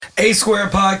A Square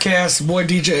Podcast, boy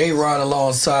DJ A-Rod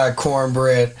alongside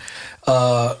Cornbread.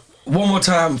 One more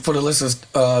time for the listeners,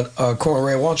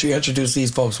 Cornbread, why don't you introduce these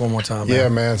folks one more time, man? Yeah,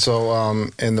 man. So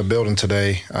in the building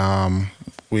today,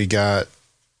 we got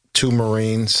two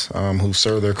Marines who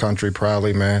serve their country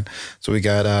proudly, man. So we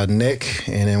got Nick,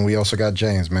 and then we also got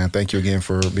James, man. Thank you again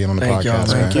for being on the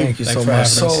podcast, man. Thank you so much.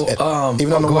 So,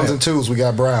 even on the ones and twos, we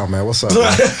got Brown, man. What's up,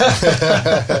 man?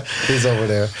 He's over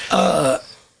there.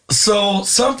 So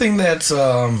something that's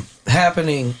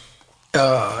happening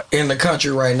in the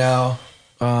country right now,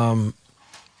 and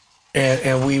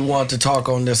we want to talk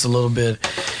on this a little bit,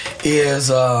 is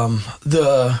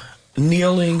the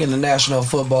kneeling in the National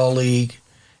Football League,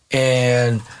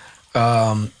 and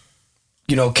Kaepernick.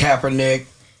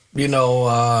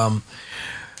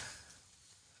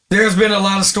 There's been a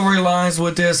lot of storylines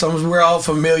with this. We're all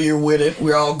familiar with it.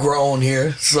 We're all grown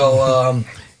here, so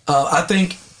I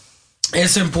think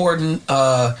it's important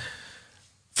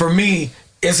for me.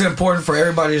 It's important for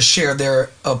everybody to share their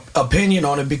opinion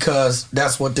on it, because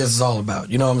that's what this is all about.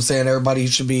 You know what I'm saying? Everybody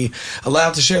should be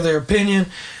allowed to share their opinion.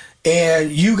 And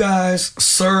you guys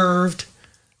served,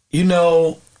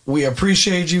 we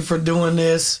appreciate you for doing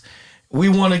this. We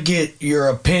want to get your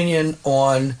opinion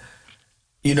on,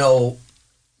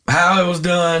 how it was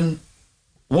done,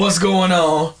 what's going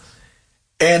on.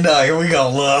 And here we go,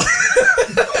 love.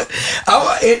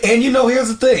 And here's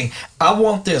the thing. I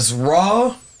want this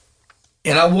raw,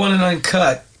 and I want it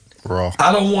uncut. Raw.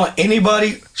 I don't want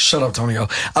anybody. Shut up, Tonio.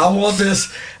 I want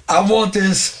this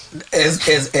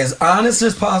as honest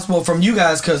as possible from you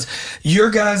guys, because your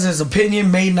guys'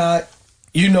 opinion may not,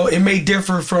 it may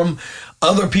differ from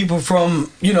other people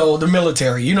from, the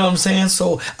military. You know what I'm saying?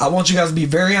 So I want you guys to be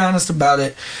very honest about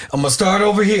it. I'm going to start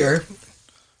over here.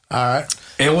 All right.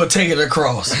 And we'll take it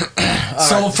across.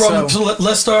 So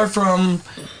let's start from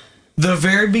the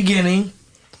very beginning,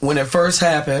 when it first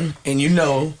happened, and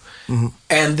mm-hmm.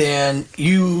 and then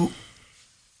you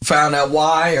found out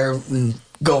why, or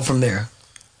go from there.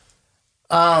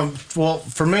 Well,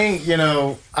 for me,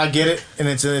 I get it, and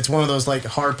it's one of those like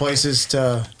hard places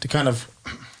to kind of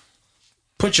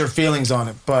put your feelings on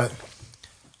it, but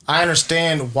I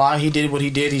understand why he did what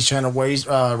he did. He's trying to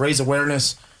raise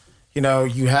awareness.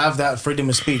 You have that freedom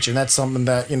of speech, and that's something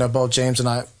that, both James and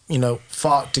I,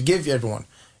 fought to give everyone.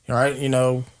 All right.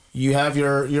 You have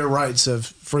your rights of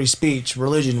free speech,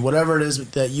 religion, whatever it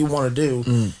is that you want to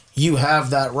do. You have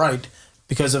that right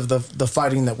because of the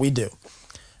fighting that we do.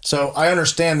 So I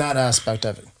understand that aspect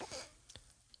of it.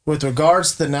 With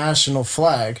regards to the national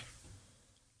flag,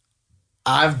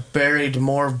 I've buried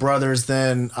more brothers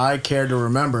than I care to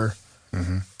remember.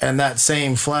 Mm-hmm. And that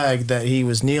same flag that he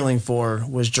was kneeling for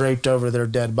was draped over their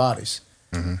dead bodies.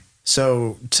 Mm-hmm.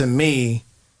 So to me,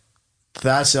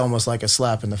 that's almost like a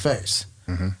slap in the face.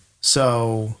 Mm-hmm.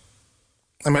 So,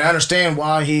 I understand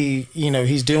why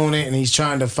he's doing it, and he's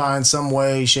trying to find some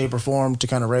way, shape, or form to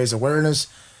kind of raise awareness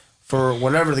for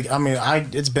whatever.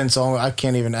 It's been so long, I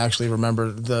can't even actually remember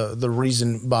the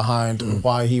reason behind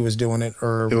why he was doing it,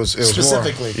 or it was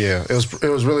specifically. It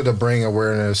was really to bring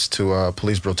awareness to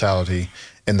police brutality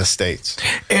in the States.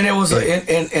 And it was,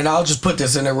 and I'll just put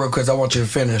this in there real quick, because I want you to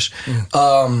finish,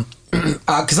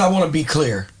 because I want to be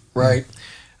clear, right?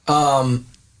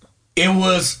 It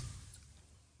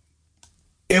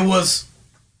was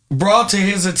brought to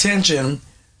his attention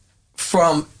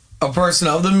from a person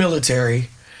of the military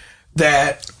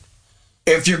that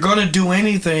if you're going to do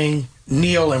anything,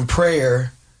 kneel in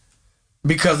prayer,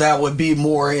 because that would be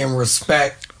more in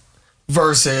respect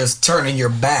versus turning your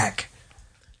back,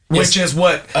 which is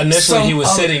what initially he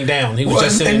was sitting down. He was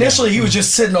just sitting initially down. He was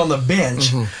just sitting on the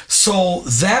bench. Mm-hmm. So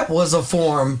that was a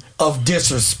form of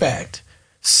disrespect.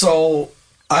 So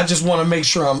I just want to make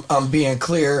sure I'm being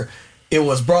clear. It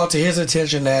was brought to his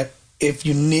attention that if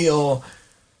you kneel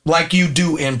like you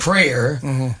do in prayer,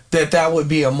 mm-hmm. that would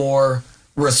be a more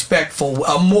respectful way.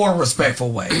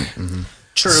 Mm-hmm.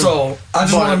 True. So I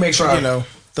just want to make sure whether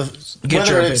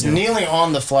it's kneeling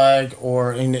on the flag,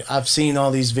 or I've seen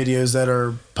all these videos that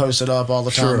are posted up all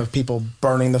the time of people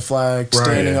burning the flag,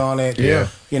 standing on it. Yeah.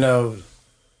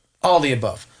 All the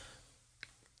above.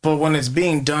 But when it's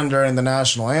being done during the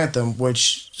national anthem,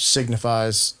 which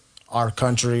signifies our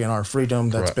country and our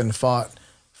freedom that's been fought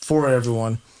for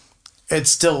everyone, it's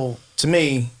still, to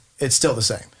me, it's still the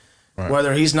same. Right.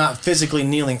 Whether he's not physically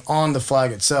kneeling on the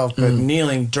flag itself, but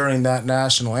kneeling during that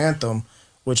national anthem,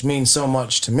 which means so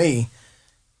much to me,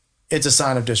 it's a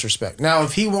sign of disrespect. Now,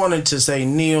 if he wanted to say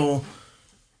kneel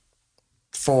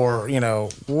for,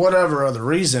 whatever other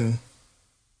reason,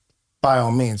 by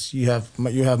all means, you have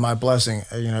my blessing.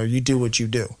 You do what you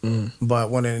do. But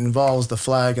when it involves the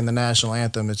flag and the national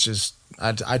anthem, it's just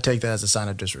I take that as a sign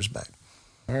of disrespect.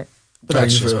 All right. But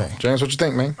that's just me. James, what you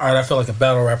think, man? All right, I feel like a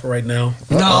battle rapper right now.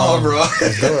 No, bro.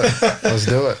 Let's do it. Let's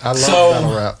do it. I love So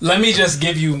battle rap. let me just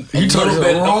give you a You talking little to the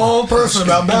bit. wrong person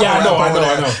about battle Yeah, I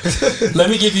rap over know. Let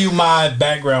me give you my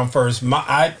background first.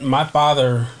 My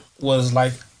father was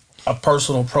like a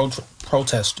personal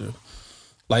protester.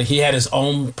 Like he had his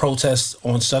own protests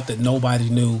on stuff that nobody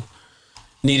knew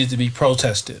needed to be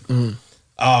protested.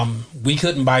 We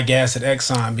couldn't buy gas at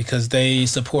Exxon because they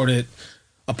supported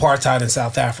apartheid in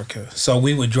South Africa. So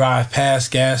we would drive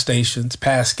past gas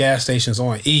stations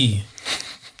on E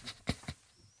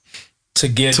to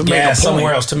get To make a gas point.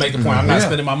 somewhere else to make a point. I'm not Yeah.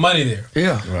 spending my money there.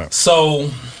 Yeah. Right. So,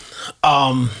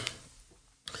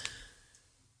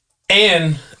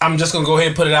 and I'm just gonna go ahead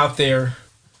and put it out there.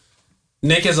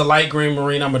 Nick is a light green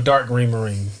Marine. I'm a dark green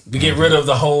Marine. We get rid of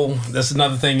the whole. That's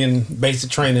another thing in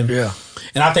basic training. Yeah.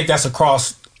 And I think that's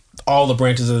across all the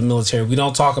branches of the military. We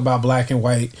don't talk about black and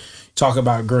white. Talk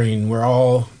about green. We're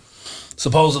all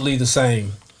supposedly the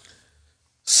same.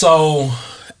 So,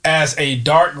 as a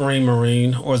dark green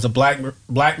Marine or as a black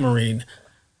Marine,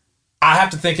 I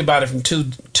have to think about it from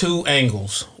two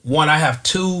angles. One, I have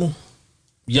two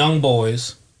young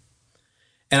boys,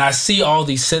 and I see all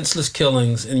these senseless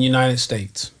killings in the United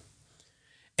States.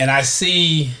 And I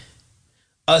see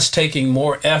us taking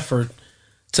more effort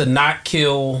to not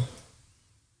kill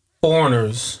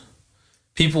foreigners,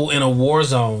 people in a war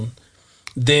zone,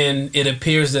 then it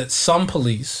appears that some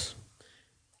police,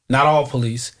 not all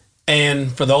police,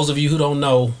 and for those of you who don't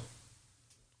know,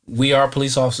 we are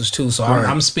police officers too. So Right.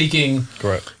 I'm speaking.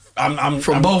 Correct. I'm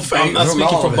From both I'm angles, from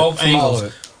speaking all from of it, both from all angles, of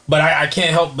it. but I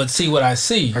can't help but see what I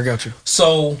see. I got you.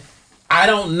 So I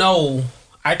don't know.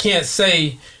 I can't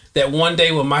say that one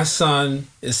day when my son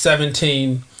is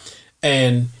 17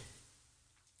 and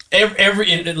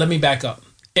and let me back up.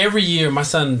 Every year my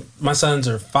sons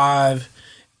are 5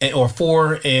 or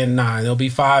 4 and 9. They'll be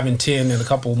 5 and 10 in a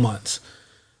couple of months.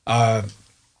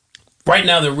 Right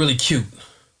now they're really cute,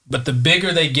 but the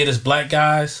bigger they get as black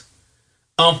guys,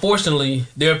 unfortunately,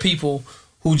 there are people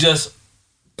who just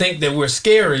think that we're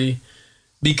scary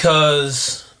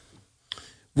because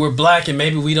we're black and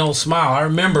maybe we don't smile. I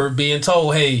remember being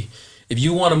told, "Hey, if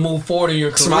you want to move forward in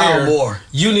your career, Smile more.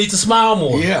 You need to smile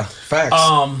more." Yeah. Facts.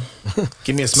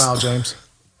 Give me a smile, James.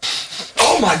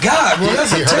 Oh my God, bro,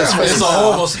 that's a He hurt his terrible face. It's a smile.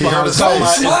 horrible smile. It's Don't my,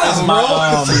 smile, it's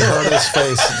my, He hurt his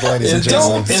face, ladies and it's,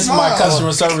 gentlemen. it's Smile. my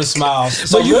customer service smile.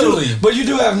 So But you literally, but you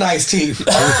do have nice teeth. He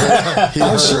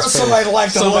I'm hurt sure his face. somebody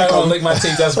liked to somebody lick gonna them. lick my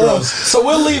teeth. That's gross. So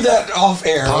we'll leave that off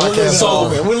air. We'll leave Podcast that,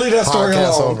 over. we'll leave that story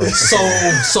Podcast alone. over.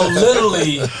 So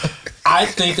literally, I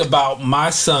think about my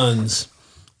sons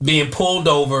being pulled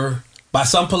over by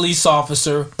some police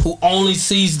officer who only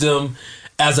sees them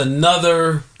as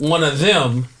another one of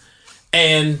them,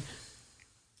 and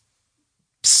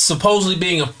supposedly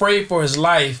being afraid for his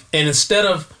life, and instead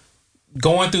of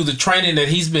going through the training that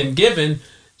he's been given,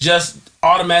 just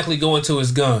automatically go into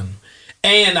his gun.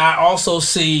 And I also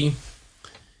see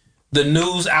the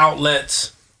news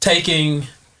outlets taking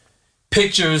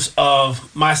pictures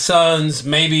of my sons,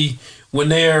 maybe when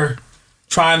they're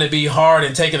trying to be hard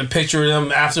and taking a picture of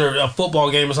them after a football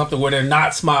game or something where they're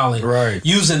not smiling. Right.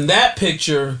 Using that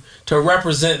picture to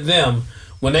represent them.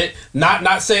 When they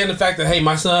not saying the fact that, hey,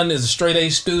 my son is a straight A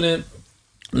student,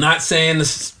 not saying the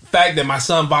fact that my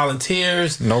son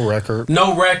volunteers, No record.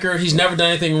 he's never done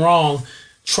anything wrong,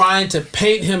 trying to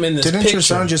paint him in this Didn't picture. your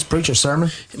son just preach a sermon?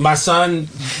 My son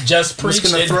just I'm just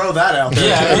preached. gonna throw that out there.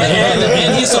 Yeah,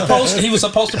 and he was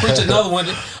supposed to preach another one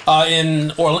in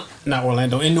not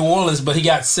Orlando, in New Orleans, but he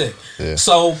got sick. Yeah.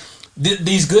 So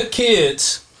these good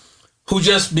kids who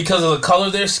just because of the color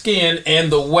of their skin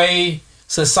and the way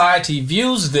society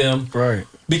views them Right.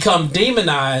 become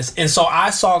demonized. And so I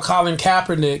saw Colin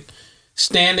Kaepernick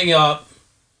standing up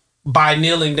by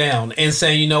kneeling down and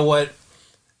saying, you know what?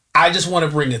 I just want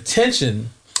to bring attention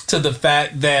to the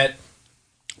fact that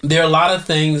there are a lot of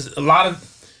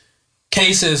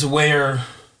cases where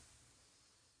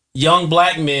young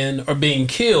black men are being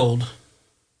killed,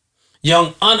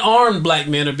 young unarmed black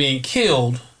men are being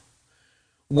killed,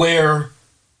 where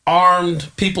armed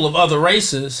people of other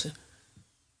races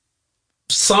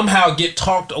somehow get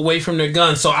talked away from their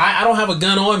guns. So I don't have a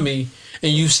gun on me,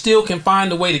 and you still can find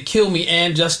a way to kill me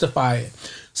and justify it.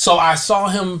 So I saw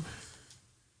him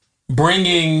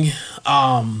bringing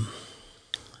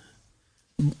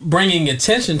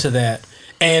attention to that.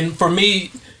 And for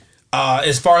me,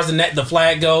 as far as the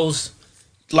flag goes,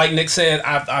 like Nick said,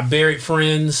 I buried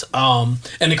friends. And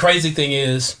the crazy thing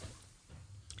is,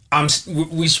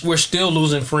 we're still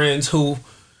losing friends who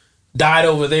died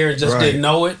over there and just didn't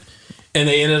know it, and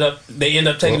they end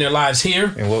up taking their lives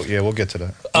here. And we'll get to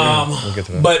that. We'll get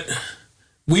to that. But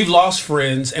we've lost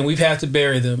friends and we've had to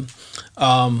bury them.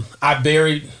 I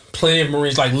buried plenty of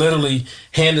Marines, like literally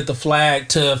handed the flag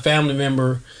to a family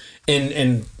member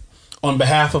and on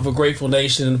behalf of a grateful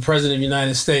nation and the President of the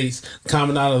United States, the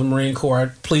Commandant of the Marine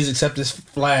Corps, please accept this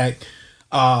flag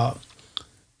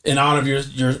in honor of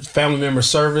your family member's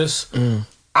service.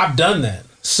 I've done that.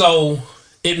 So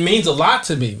it means a lot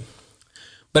to me.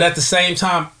 But at the same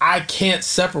time, I can't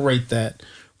separate that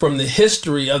from the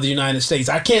history of the United States.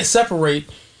 I can't separate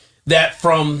that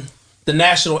from the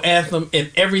national anthem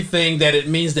and everything that it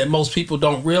means that most people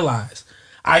don't realize.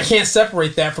 I can't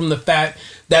separate that from the fact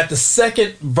that the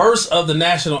second verse of the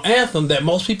national anthem that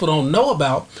most people don't know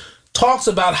about talks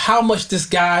about how much this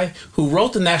guy who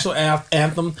wrote the national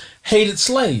anthem hated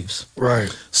slaves.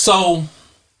 Right. So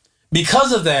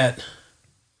because of that,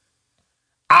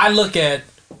 I look at,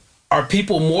 are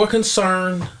people more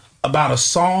concerned about a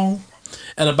song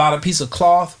and about a piece of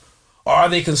cloth, or are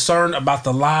they concerned about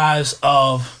the lives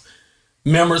of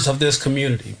members of this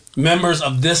community, members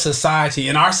of this society?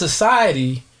 In our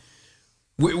society,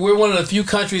 we're one of the few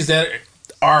countries that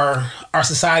our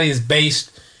society is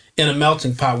based in a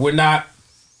melting pot. We're not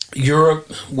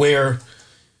Europe, where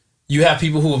you have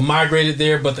people who have migrated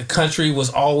there, but the country was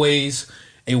always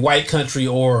a white country,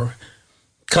 or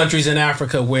countries in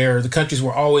Africa where the countries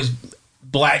were always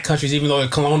black countries, even though the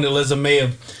colonialism may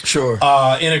have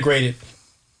integrated.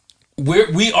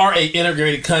 We are a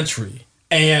integrated country,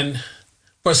 and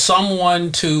for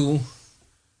someone to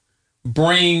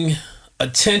bring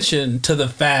attention to the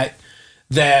fact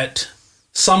that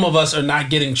some of us are not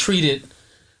getting treated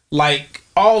like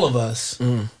all of us,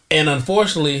 and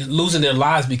unfortunately losing their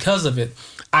lives because of it,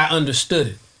 I understood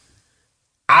it.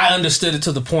 I understood it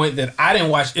to the point that I didn't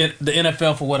watch the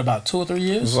NFL for about 2 or 3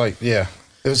 years. It was like, yeah.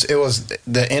 It was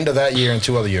the end of that year and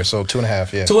 2 other years, so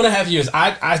 2.5, yeah. 2.5 years.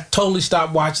 I totally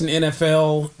stopped watching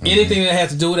NFL. Anything that had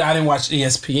to do with it, I didn't watch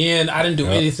ESPN. I didn't do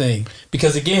anything.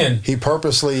 Because again, he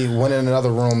purposely went in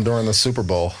another room during the Super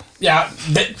Bowl. Yeah,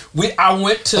 I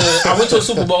went to a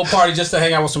Super Bowl party just to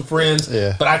hang out with some friends,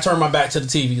 but I turned my back to the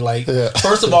TV.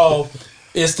 First of all,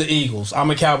 it's the Eagles.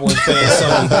 I'm a Cowboys fan, so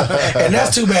and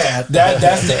that's too bad.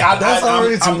 That's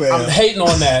already too bad. I'm hating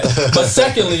on that. But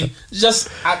secondly,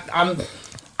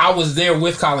 I was there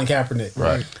with Colin Kaepernick.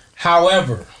 Right.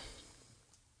 However,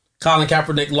 Colin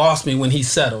Kaepernick lost me when he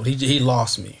settled. He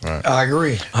lost me. Right. I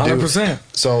agree, 100%.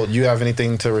 So, you have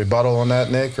anything to rebuttal on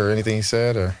that, Nick, or anything he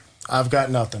said, or? I've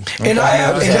got nothing. And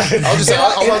I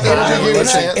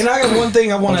got one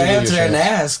thing I want to add to that and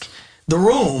ask the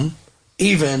room,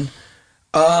 even,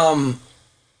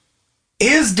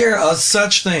 is there a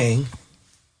such thing,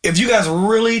 if you guys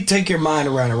really take your mind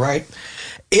around it, right?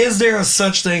 Is there a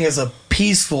such thing as a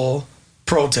peaceful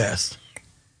protest?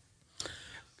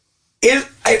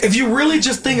 If you really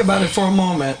just think about it for a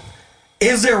moment,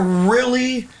 is there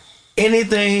really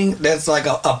anything that's like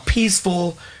a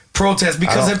peaceful protest?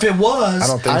 Because if it was, I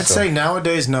don't think I'd so. say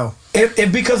nowadays, no.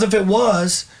 Because if it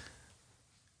was,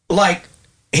 like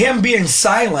him being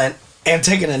silent and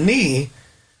taking a knee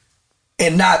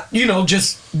and not,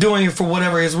 just doing it for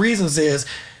whatever his reasons is,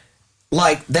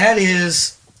 like that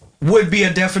would be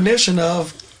a definition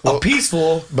of a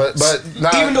peaceful, but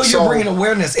not, even though you're bringing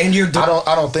awareness and you're.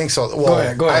 I don't think so.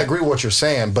 Well, go ahead. I agree with what you're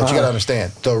saying, but you got to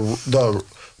understand the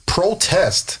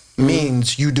protest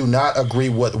means you do not agree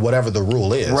with whatever the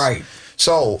rule is. Right.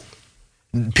 So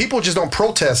people just don't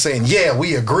protest saying, "Yeah,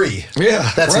 we agree."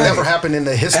 Yeah, that's right. never happened in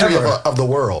the history of the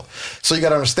world. So you got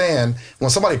to understand, when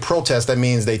somebody protests, that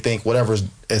means they think whatever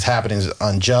is happening is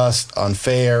unjust,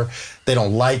 unfair. They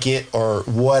don't like it, or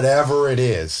whatever it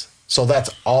is. So that's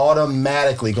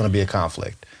automatically going to be a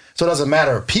conflict. So it doesn't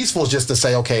matter. Peaceful is just to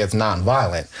say, okay, it's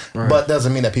nonviolent, but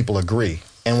doesn't mean that people agree.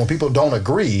 And when people don't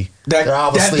agree, they're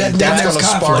obviously that's going to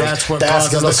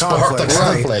spark the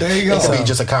conflict. Right. There you go. It could be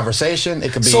just a conversation.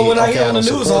 It could be. So when I hear on the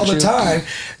news all the time,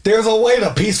 there's a way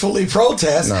to peacefully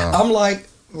protest. I'm like,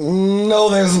 no,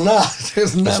 there's not.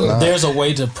 There's not. There's a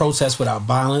way to protest without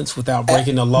violence, without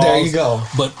breaking the laws. There you go.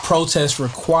 But protesting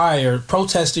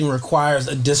requires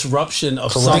a disruption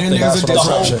of something. The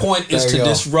whole point is to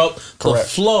disrupt the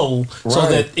flow so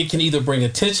that it can either bring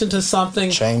attention to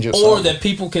something, or that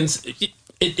people can.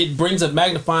 It brings a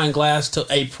magnifying glass to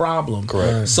a problem.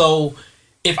 Correct. So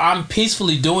if I'm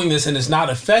peacefully doing this and it's not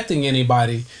affecting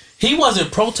anybody. He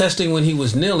wasn't protesting when he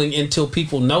was kneeling until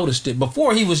people noticed it.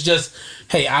 Before, he was just,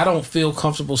 hey, I don't feel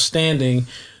comfortable standing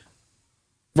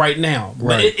right now. But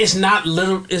Right. it's not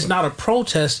it's not a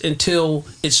protest until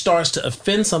it starts to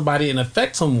offend somebody and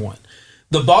affect someone.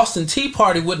 The Boston Tea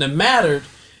Party wouldn't have mattered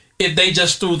if they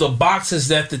just threw the boxes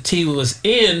that the tea was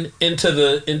into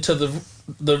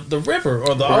the river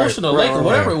or the ocean or lake or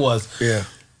whatever it was. Yeah.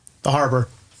 The harbor.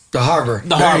 The harbor.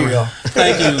 The there harbor. you go.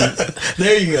 Thank you.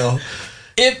 There you go.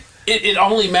 It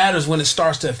only matters when it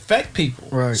starts to affect people.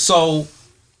 Right. So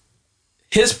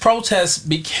his protest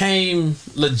became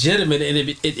legitimate, and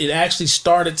it actually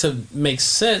started to make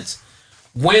sense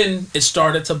when it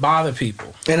started to bother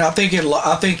people. And I think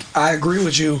I agree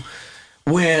with you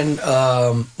when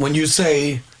you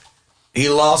say he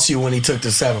lost you when he took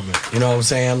the settlement. You know what I'm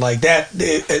saying? Like that.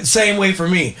 Same way for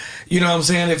me. You know what I'm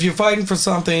saying? If you're fighting for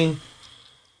something,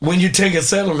 when you take a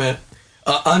settlement,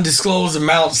 undisclosed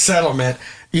amount settlement.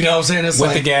 You know what I'm saying? It's With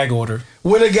like the gag order.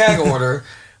 With a gag order.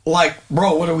 Like,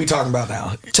 bro, what are we talking about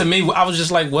now? To me, I was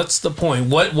just like, what's the point?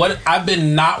 What I've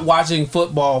been not watching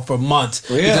football for months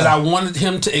because I wanted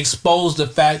him to expose the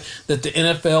fact that the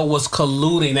NFL was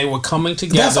colluding. They were coming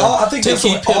together. That's all. I think to that's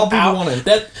keep what him all people out. wanted.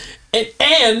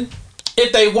 And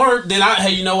if they weren't, then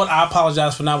hey, you know what? I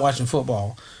apologize for not watching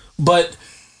football. But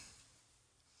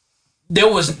there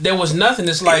was nothing.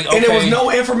 It's like, okay, and there was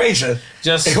no information.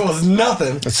 It was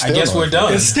nothing. I guess we're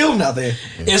done. It's still nothing.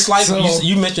 It's like So-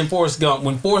 you mentioned Forrest Gump.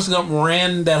 When Forrest Gump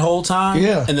ran that whole time,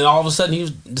 Yeah. and then all of a sudden he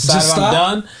decided Just I'm stop.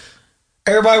 done.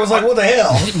 Everybody was like, what the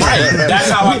hell? Right. That's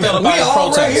how I felt about We his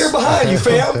all protest. right here behind you,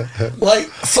 fam. Like,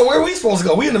 so where are we supposed to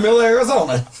go? We in the middle of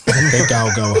Arizona. I think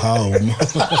I'll go home.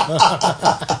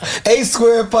 A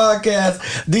Square Podcast,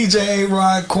 DJ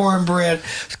Ron Cornbread.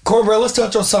 Cornbread, let's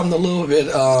touch on something a little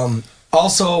bit.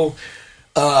 Also,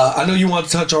 I know you want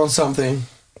to touch on something.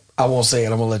 I won't say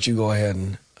it. I'm going to let you go ahead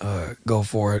and go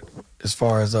for it. As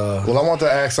far as... Well, I want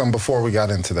to ask something before we got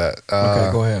into that.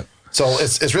 okay, go ahead. So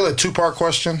it's really a two-part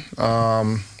question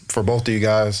for both of you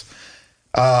guys.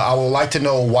 I would like to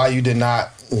know why you did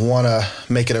not want to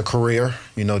make it a career,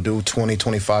 do 20,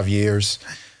 25 years,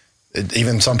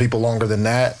 even some people longer than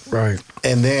that. Right.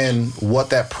 And then what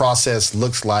that process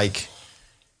looks like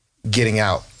getting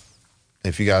out,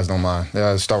 if you guys don't mind.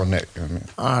 Let's start with Nick.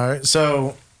 All right.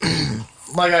 So,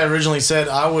 like I originally said,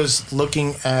 I was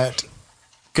looking at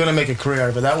going to make a career out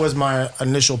of it. That was my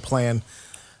initial plan.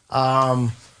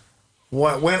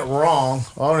 What went wrong,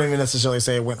 I don't even necessarily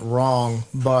say it went wrong,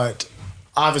 but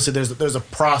obviously there's a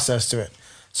process to it.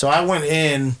 So I went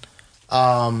in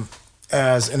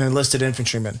as an enlisted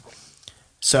infantryman.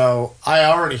 So I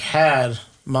already had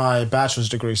my bachelor's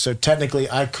degree. So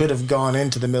technically I could have gone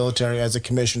into the military as a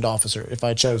commissioned officer if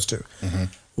I chose to. Mm-hmm.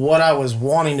 What I was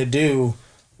wanting to do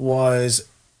was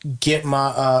get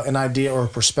my an idea or a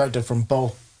perspective from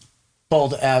both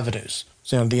avenues.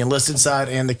 So the enlisted side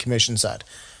and the commissioned side.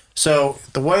 So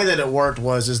the way that it worked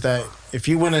is that if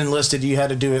you went enlisted, you had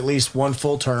to do at least one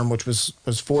full term, which was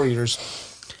 4 years.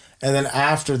 And then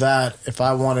after that, if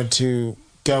I wanted to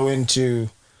go into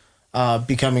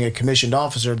becoming a commissioned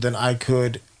officer, then I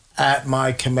could, at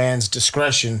my command's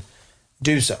discretion,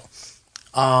 do so.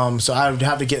 So I would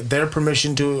have to get their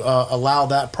permission to allow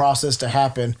that process to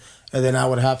happen. And then I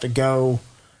would have to go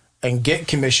and get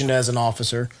commissioned as an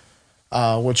officer.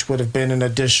 Which would have been an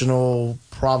additional,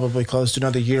 probably close to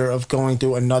another year of going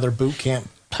through another boot camp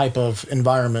type of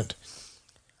environment.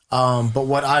 But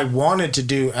what I wanted to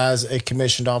do as a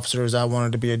commissioned officer is I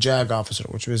wanted to be a JAG officer,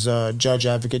 which was a Judge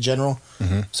Advocate General.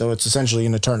 Mm-hmm. So it's essentially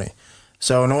an attorney.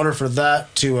 So in order for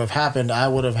that to have happened, I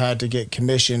would have had to get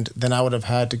commissioned. Then I would have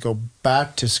had to go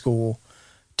back to school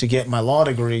to get my law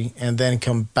degree and then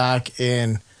come back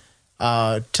in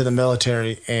to the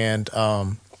military and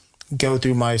go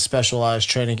through my specialized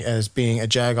training as being a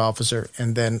JAG officer,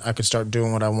 and then I could start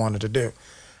doing what I wanted to do.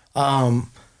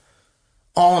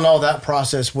 All in all, that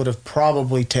process would have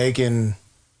probably taken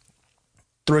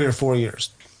 3 or 4 years.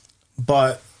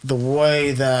 But the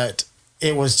way that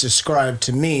it was described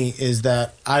to me is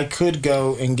that I could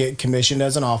go and get commissioned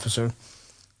as an officer,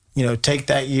 take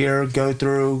that year, go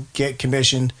through, get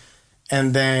commissioned,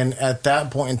 and then at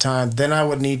that point in time, then I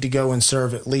would need to go and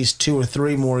serve at least 2 or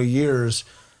 3 more years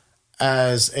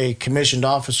as a commissioned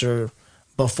officer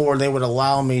before they would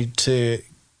allow me to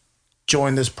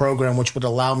join this program, which would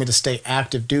allow me to stay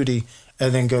active duty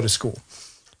and then go to school.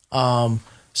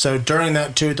 So during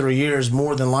that 2 or 3 years,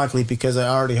 more than likely, because I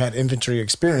already had infantry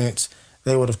experience,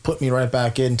 they would have put me right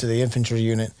back into the infantry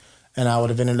unit, and I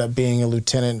would have ended up being a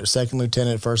lieutenant or second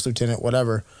lieutenant, first lieutenant,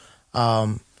 whatever,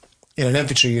 in an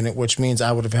infantry unit, which means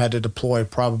I would have had to deploy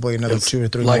probably another 2 or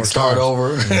 3 more times. Start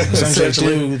over.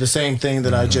 Essentially do the same thing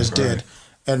that I just did.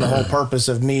 And the whole purpose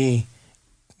of me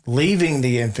leaving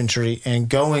the infantry and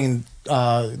going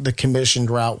the commissioned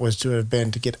route was to have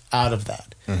been to get out of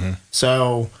that.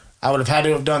 So I would have had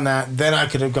to have done that. Then I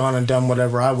could have gone and done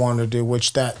whatever I wanted to do,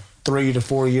 which that 3 to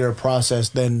 4 year process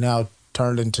then now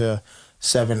turned into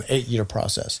 7-8 year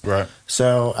process. Right.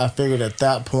 So I figured at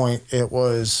that point it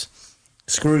was,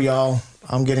 screw y'all,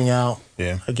 I'm getting out.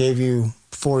 Yeah. I gave you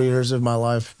 4 years of my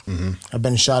life. I've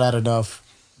been shot at enough.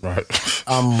 Right.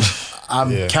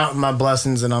 I'm Yeah. counting my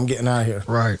blessings and I'm getting out of here.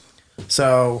 Right.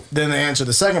 So then to answer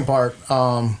the second part,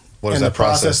 What does in the that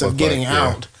process process of look getting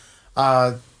like?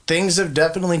 out, things have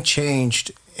definitely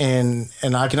changed. And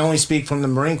I can only speak from the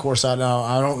Marine Corps side now.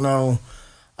 I don't know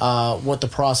what the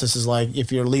process is like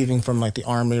if you're leaving from like the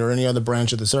Army or any other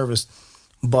branch of the service.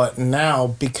 But now,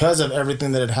 because of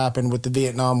everything that had happened with the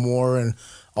Vietnam War and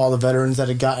all the veterans that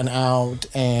had gotten out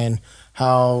and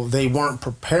how they weren't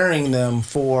preparing them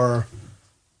for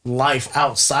life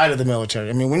outside of the military.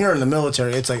 I mean, when you're in the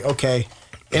military, it's like, okay,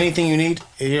 anything you need,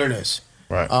 here it is.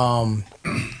 Right.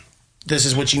 This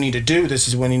is what you need to do. This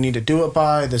is when you need to do it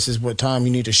by. This is what time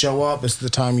you need to show up. This is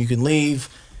the time you can leave.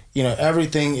 You know,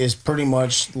 everything is pretty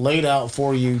much laid out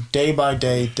for you day by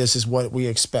day. This is what we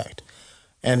expect.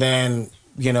 And then,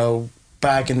 you know,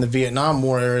 back in the Vietnam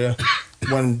War area,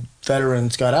 when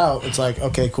veterans got out, it's like,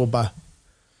 okay, cool, bye.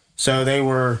 So they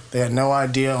had no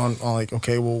idea on like,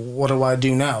 okay, well, what do I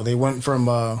do now? They went from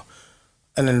an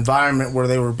environment where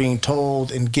they were being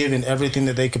told and given everything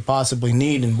that they could possibly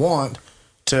need and want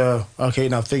to, okay,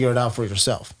 now figure it out for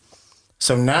yourself.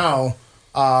 So now,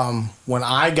 when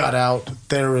I got out,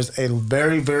 there was a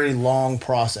very, very long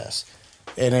process.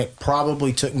 And it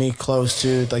probably took me close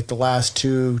to like the last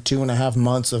 2.5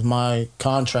 months of my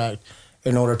contract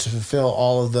in order to fulfill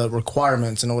all of the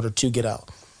requirements in order to get out.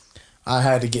 I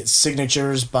had to get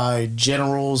signatures by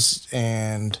generals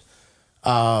and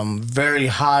very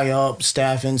high up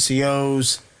staff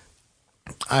NCOs.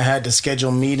 I had to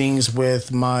schedule meetings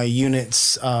with my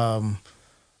units.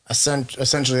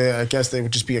 Essentially, I guess they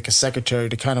would just be like a secretary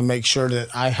to kind of make sure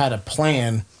that I had a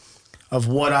plan of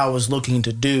what I was looking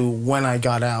to do when I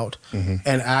got out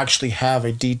and actually have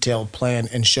a detailed plan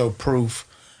and show proof.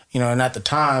 You know, and at the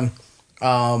time,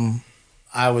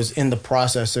 I was in the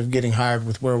process of getting hired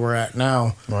with where we're at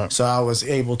now. Right. So I was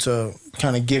able to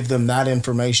kind of give them that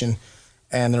information.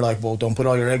 And they're like, well, don't put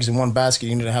all your eggs in one basket.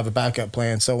 You need to have a backup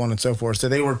plan, so on and so forth. So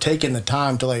they were taking the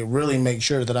time to like really make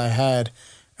sure that I had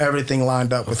everything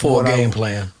lined up with Full game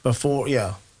plan.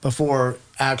 Before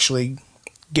actually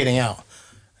getting out.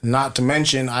 Not to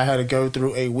mention, I had to go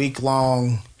through a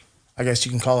week-long, I guess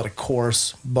you can call it a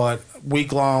course, but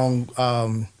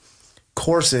week-long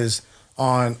courses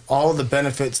on all of the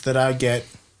benefits that I get,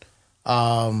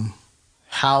 how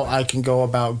I can go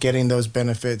about getting those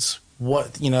benefits,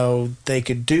 what, you know, they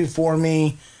could do for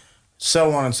me,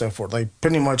 so on and so forth. Like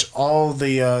pretty much all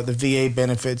the VA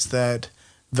benefits that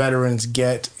veterans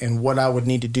get and what I would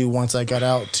need to do once I got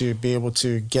out to be able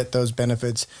to get those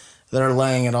benefits. They're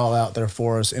laying it all out there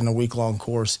for us in a week-long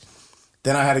course.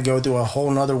 Then I had to go through a whole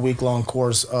nother week-long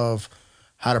course of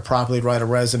how to properly write a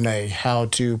resume, how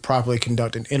to properly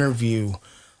conduct an interview,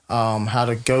 how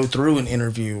to go through an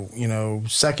interview, you know,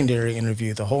 secondary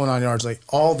interview, the whole 9 yards, like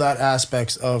all that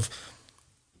aspects of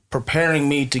preparing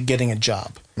me to getting a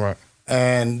job. Right.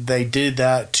 And they did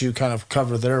that to kind of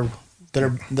cover their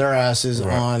asses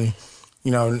on,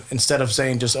 you know, instead of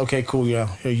saying just, okay, cool, yeah,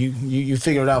 here, you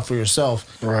figure it out for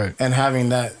yourself. Right. And having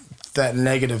that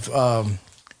negative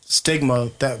stigma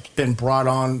that's been brought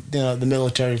on, you know, the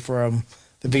military from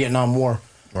the Vietnam War.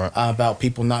 Right. About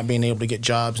people not being able to get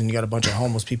jobs, and you got a bunch of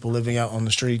homeless people living out on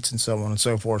the streets and so on and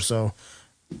so forth. So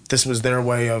this was their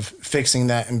way of fixing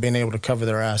that and being able to cover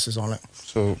their asses on it.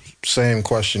 So same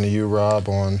question to you, Rob,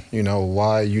 on, you know,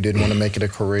 why you didn't want to make it a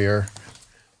career.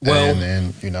 Well,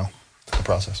 and you know, the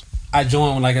process. I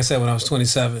joined, like I said, when I was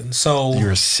 27. So You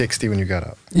were 60 when you got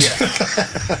out. yeah.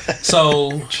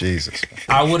 So Jesus.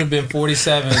 I would have been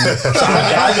 47. So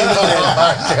I would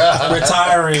have been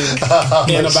retiring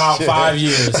in about 5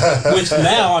 years. Which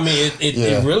now, I mean,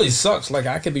 it really sucks. Like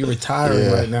I could be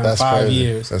retiring right now in 5 crazy.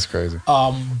 years. That's crazy.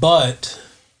 But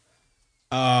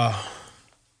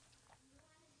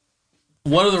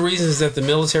one of the reasons that the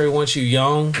military wants you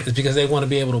young is because they want to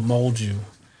be able to mold you.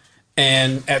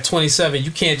 And at 27,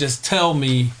 you can't just tell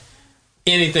me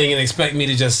anything and expect me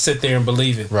to just sit there and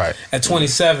believe it. Right. At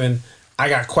 27, I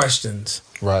got questions.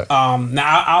 Right.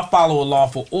 Now, I'll follow a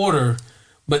lawful order,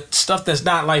 but stuff that's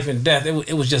not life and death,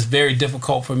 it was just very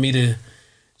difficult for me to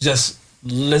just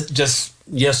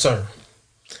yes, sir.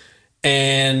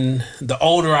 And the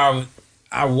older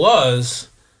I was,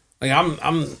 like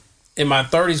I'm in my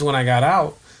 30s when I got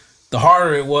out, the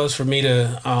harder it was for me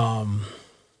to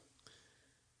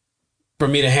for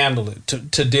me to handle it,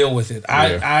 to deal with it.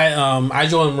 I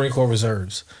joined the Marine Corps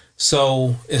Reserves.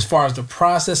 So as far as the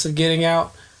process of getting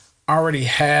out, I already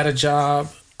had a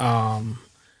job.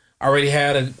 Already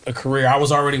had a career. I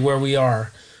was already where we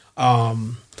are.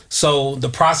 So the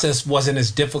process wasn't as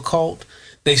difficult.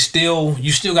 You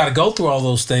still got to go through all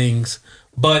those things,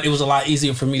 but it was a lot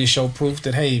easier for me to show proof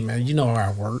that, hey, man, you know where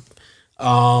I work.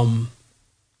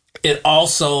 It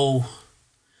also,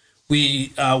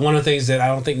 one of the things that I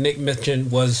don't think Nick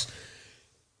mentioned was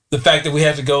the fact that we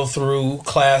had to go through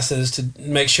classes to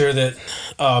make sure that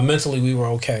mentally we were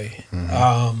okay.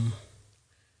 Mm-hmm.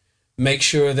 Make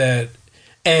sure that,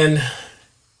 and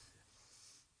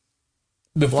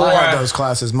before I had those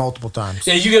classes multiple times.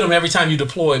 Yeah, you get them every time you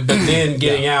deploy, but then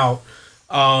getting out,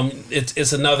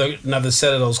 it's another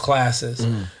set of those classes.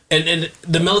 Mm. And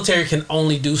the military can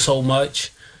only do so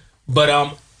much, but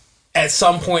at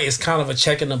some point it's kind of a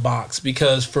check in the box,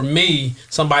 because for me,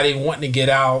 somebody wanting to get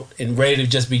out and ready to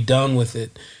just be done with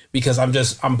it because I'm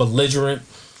belligerent.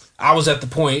 I was at the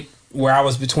point where I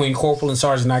was between corporal and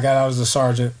sergeant. I got out as a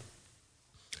sergeant.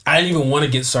 I didn't even want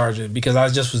to get sergeant because I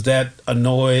just was that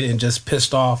annoyed and just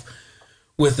pissed off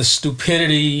with the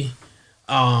stupidity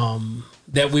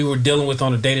that we were dealing with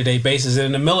on a day-to-day basis. And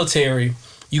in the military,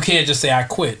 you can't just say I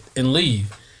quit and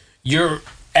leave. You're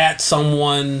at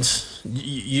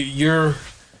you're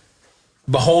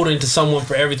beholden to someone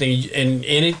for everything, and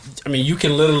you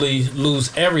can literally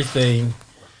lose everything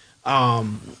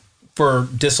for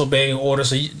disobeying orders.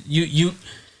 So you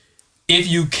if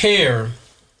you care,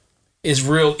 it's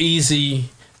real easy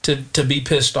to be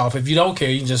pissed off. If you don't care,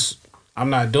 you just,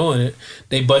 I'm not doing it.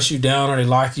 They bust you down or they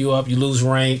lock you up. You lose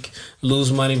rank,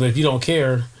 lose money. But if you don't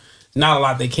care, not a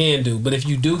lot they can do. But if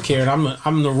you do care, and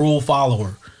I'm the rule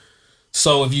follower.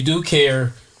 So if you do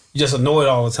care, you just annoyed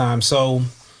all the time. So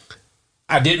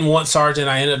I didn't want sergeant.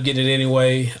 I ended up getting it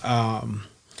anyway.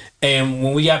 And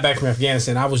when we got back from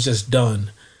Afghanistan, I was just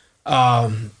done.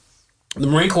 The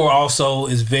Marine Corps also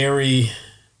is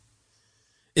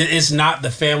it's not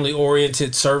the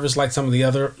family-oriented service like some of the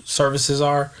other services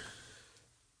are.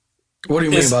 What do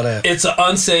you mean by that? It's an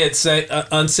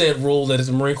unsaid rule that if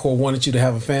the Marine Corps wanted you to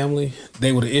have a family,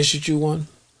 they would have issued you one.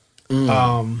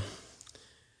 Mm.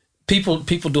 People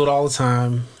do it all the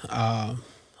time.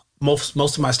 Most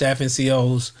of my staff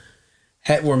NCOs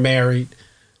were married,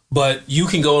 but you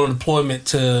can go on deployment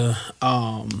to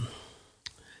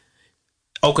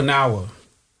Okinawa,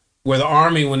 where the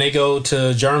Army, when they go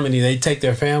to Germany, they take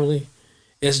their family.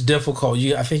 It's difficult.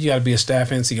 I think you got to be a staff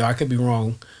NCO. I could be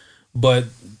wrong, but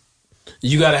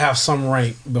you got to have some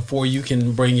rank before you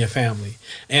can bring your family.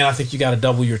 And I think you got to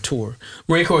double your tour.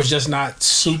 Marine Corps is just not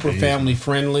super family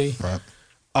friendly. Right.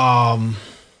 And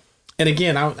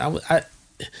again,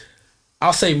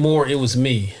 I'll say more. It was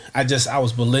me. I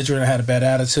was belligerent. I had a bad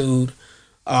attitude.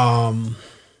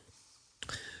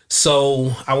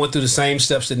 So I went through the same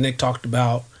steps that Nick talked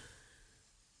about.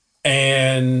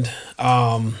 And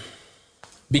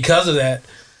because of that,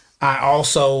 I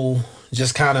also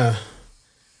just kind of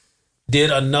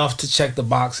did enough to check the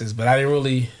boxes, but I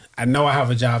know I have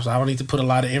a job, so I don't need to put a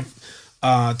lot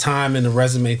of time in the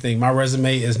resume thing. My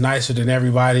resume is nicer than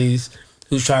everybody's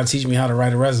who's trying to teach me how to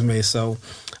write a resume, so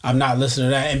I'm not listening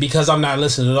to that. And because I'm not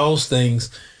listening to those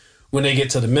things, when they get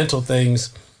to the mental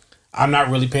things, I'm not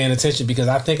really paying attention because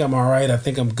I think I'm all right. I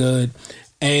think I'm good.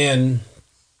 And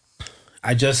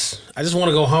I just want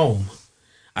to go home.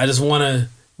 I just want to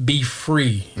be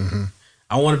free. Mm-hmm.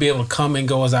 I want to be able to come and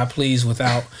go as I please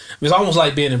without. It's almost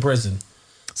like being in prison,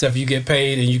 except for you get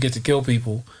paid and you get to kill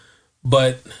people.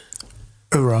 But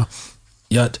hoorah,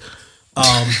 yut.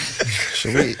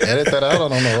 Should we edit that out? I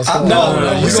don't know. What's going on?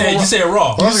 No. You said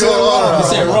raw. You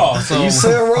said raw. So. You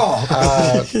said raw.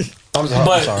 I'm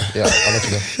sorry. Yeah, I'll let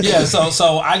you go. Yeah.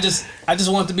 So I just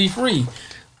want to be free,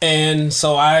 and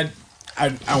so I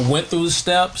went through the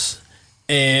steps,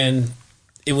 and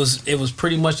it was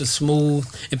pretty much a smooth.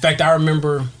 In fact, I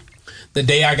remember the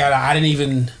day I got out. I didn't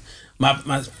even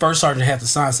my first sergeant had to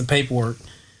sign some paperwork,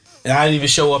 and I didn't even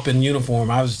show up in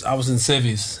uniform. I was in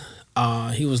civvies.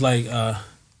 He was like, "I'm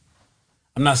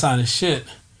not signing shit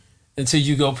until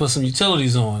you go put some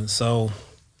utilities on." So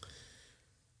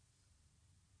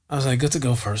I was like, "Good to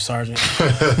go, First Sergeant."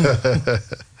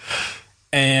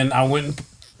 And I went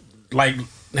and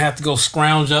had to go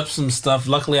scrounge up some stuff.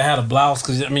 Luckily, I had a blouse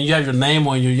because you have your name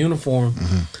on your uniform.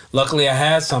 Mm-hmm. Luckily, I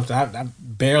had something. I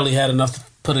barely had enough to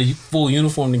put a full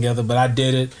uniform together, but I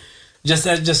did it.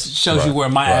 That just shows you where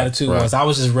my attitude was. I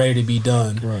was just ready to be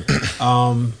done. Right.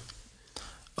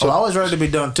 So I was ready to be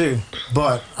done too,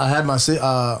 but I had my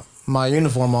my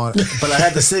uniform on, but I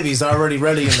had the civvies already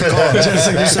ready in the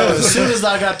car. So as soon as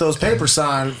I got those papers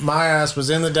signed, my ass was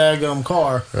in the daggum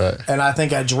car, Right. and I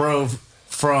think I drove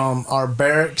from our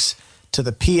barracks to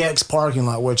the PX parking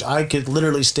lot, which I could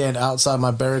literally stand outside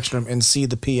my barracks room and see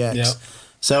the PX. Yep.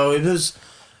 So it was,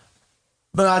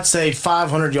 but I'd say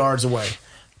 500 yards away.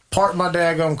 Parked my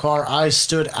daggum car. I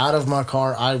stood out of my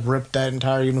car. I ripped that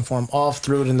entire uniform off,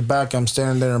 threw it in the back. I'm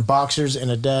standing there in boxers and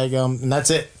a daggum, and that's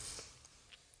it.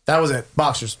 That was it.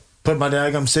 Boxers. Put my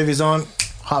daggum civvies on,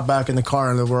 hop back in the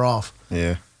car, and then we're off.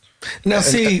 Yeah. Now,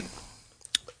 see,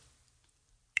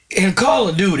 in Call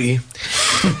of Duty,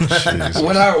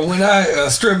 when I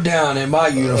strip down in my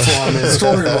uniform in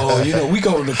story mode, we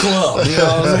go to the club. You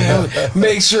know what I'm saying?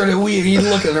 Make sure that we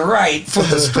looking right for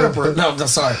the stripper. No,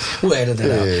 sorry, we'll edit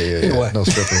that out. Yeah. Anyway, No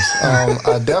strippers.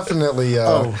 I definitely.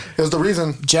 It was the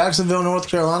reason. Jacksonville, North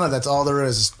Carolina, that's all there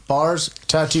is. Bars,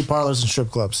 tattoo parlors, and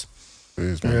strip clubs.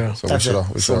 Yeah. So we should all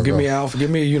so give me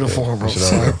a uniform, bro.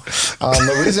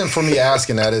 The reason for me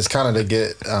asking that is kind of to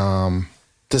get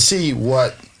to see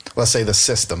what, let's say, the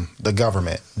system, the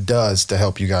government does to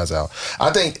help you guys out. I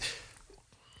think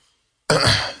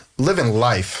living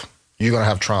life, you're gonna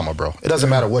have trauma, bro. It doesn't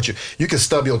matter what you can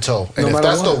stub your toe, and if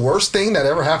that's the worst thing that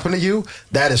ever happened to you,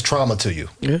 that is trauma to you.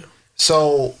 Yeah.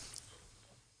 So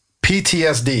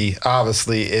PTSD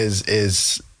obviously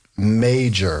is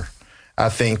major, I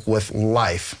think, with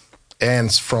life.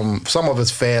 And from some of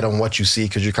it's fed on what you see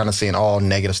because you're kind of seeing all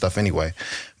negative stuff anyway.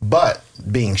 But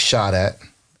being shot at,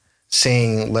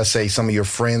 seeing, let's say, some of your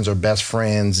friends or best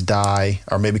friends die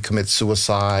or maybe commit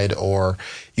suicide, or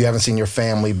you haven't seen your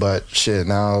family, but shit,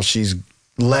 now she's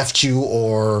left you,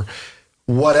 or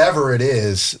whatever it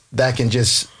is, that can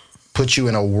just put you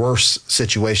in a worse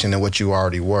situation than what you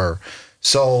already were.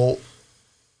 So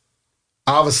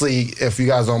obviously, if you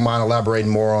guys don't mind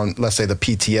elaborating more on, let's say, the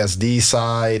PTSD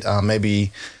side,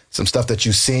 maybe some stuff that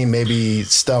you've seen, maybe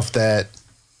stuff that,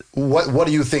 what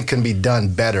do you think can be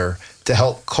done better to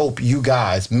help cope you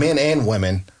guys, men and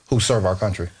women, who serve our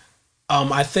country?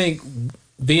 I think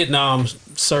Vietnam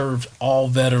served all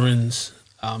veterans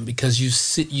because you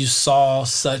saw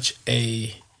such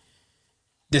a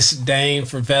disdain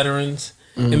for veterans,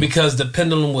 and because the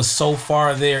pendulum was so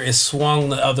far there, it swung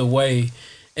the other way.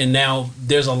 And now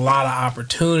there's a lot of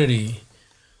opportunity.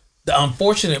 The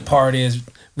unfortunate part is,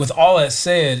 with all that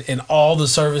said, and all the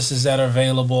services that are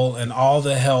available and all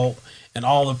the help and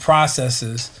all the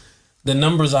processes, the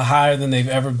numbers are higher than they've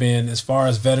ever been as far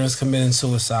as veterans committing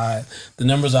suicide. The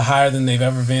numbers are higher than they've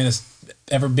ever been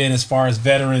as far as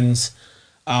veterans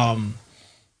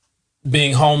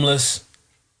being homeless.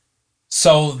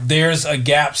 So there's a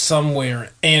gap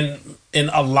somewhere. And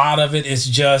a lot of it is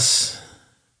just,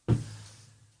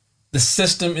 the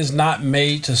system is not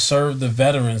made to serve the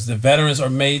veterans. The veterans are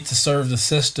made to serve the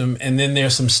system, and then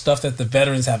there's some stuff that the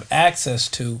veterans have access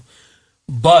to.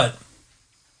 But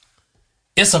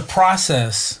it's a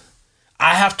process.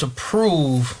 I have to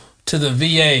prove to the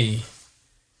VA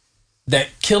that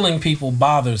killing people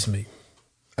bothers me.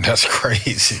 That's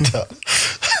crazy.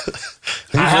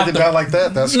 I have really to, got like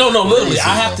that? That's no, literally.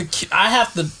 crazy, I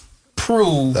have to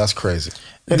prove. That's crazy.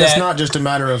 And that, it's not just a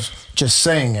matter of just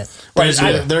saying it. Right,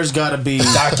 There's got to be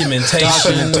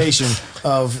documentation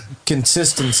of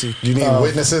consistency. You need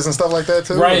witnesses and stuff like that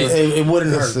too? Right. It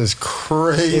wouldn't hurt. This is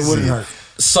crazy. It wouldn't hurt.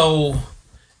 So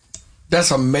That's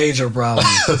a major problem.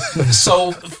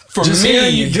 so for just me,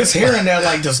 hearing that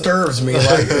like disturbs me.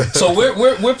 Like, so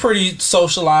we're pretty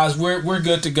socialized. We're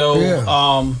good to go. Yeah.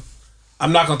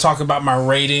 I'm not going to talk about my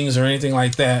ratings or anything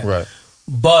like that. Right.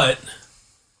 But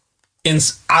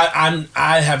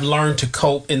I have learned to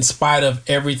cope in spite of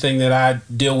everything that I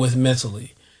deal with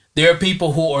mentally. There are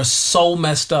people who are so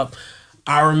messed up.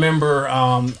 I remember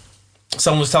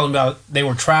someone was telling me about they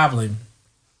were traveling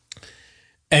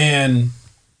and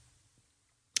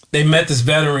they met this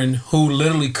veteran who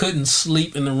literally couldn't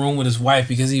sleep in the room with his wife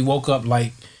because he woke up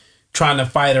like trying to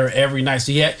fight her every night.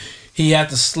 So he had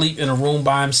to sleep in a room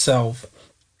by himself.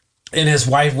 And his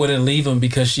wife wouldn't leave him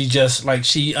because she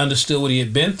understood what he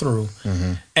had been through.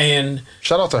 Mm-hmm. And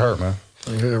shout out to her, man.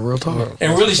 yeah, real talk.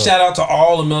 And really shout out to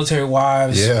all the military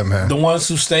wives. Yeah, man. The ones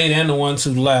who stayed and the ones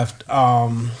who left.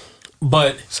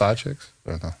 But Side chicks?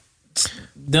 Or no?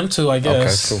 them two, I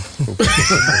guess. Okay,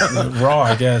 cool. Raw,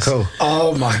 I guess. Cool.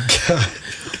 Oh my god.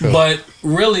 But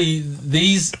really,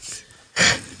 there's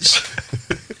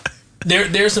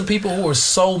some people who are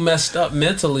so messed up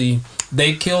mentally.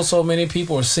 They killed so many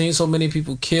people or seen so many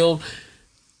people killed.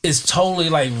 It's totally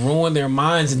like ruined their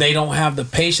minds, and they don't have the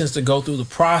patience to go through the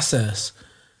process.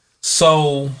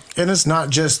 So, And it's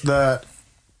not just that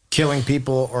killing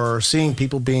people or seeing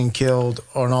people being killed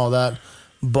or all that,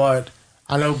 But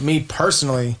I know me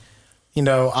personally, you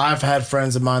know, I've had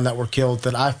friends of mine that were killed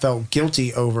that I felt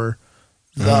guilty over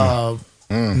the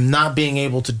not being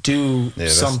able to do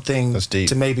something that's deep.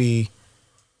 to maybe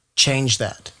change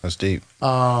that. That's deep.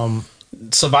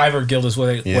 Survivor guilt is what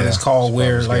it's called.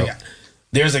 Where survivor's like, guilt.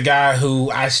 there's a guy who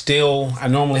I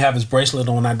normally have his bracelet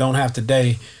on. I don't have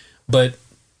today, but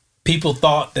people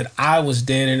thought that I was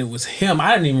dead and it was him.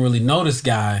 I didn't even really know this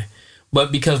guy,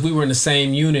 but because we were in the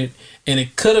same unit and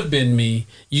it could have been me,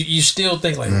 you still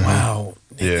think like, wow,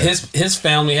 his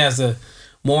family has to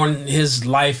mourn his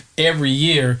life every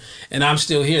year, and I'm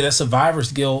still here. That's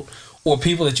survivor's guilt, or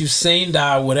people that you've seen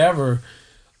die, or whatever.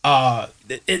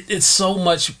 It's so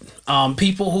much.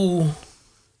 People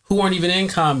who aren't even in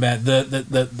combat.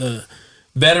 The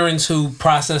veterans who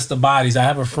process the bodies. I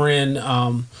have a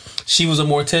friend. She was a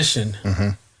mortician,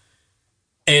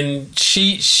 and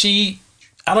she.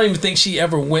 I don't even think she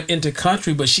ever went into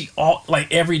country, but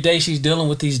like every day she's dealing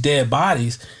with these dead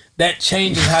bodies. That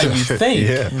changes how you think.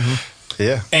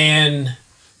 Yeah. And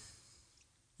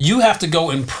you have to go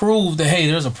and prove that, hey,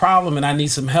 there's a problem and I need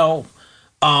some help.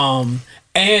 And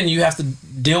you have to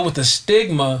deal with the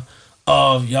stigma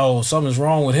of, yo, something's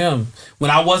wrong with him. When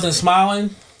I wasn't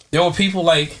smiling, there were people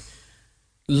like,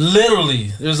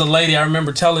 literally, there's a lady I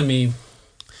remember telling me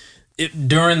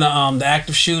during the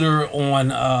active shooter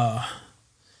on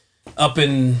up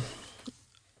in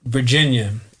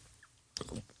Virginia.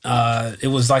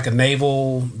 It was like a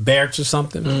naval barracks or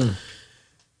something.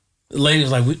 The lady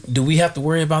was like, "Do we have to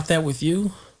worry about that with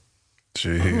you?"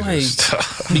 I'm like,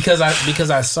 because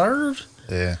I served.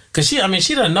 Yeah. Because she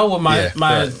doesn't know what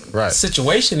my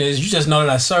situation is. You just know that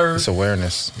I served. It's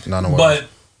awareness, non-awareness. But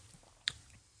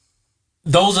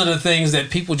those are the things that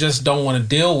people just don't want to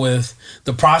deal with.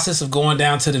 The process of going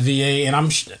down to the VA, and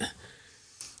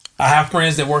I have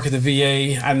friends that work at the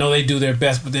VA. I know they do their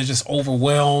best, but they're just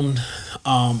overwhelmed,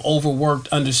 overworked,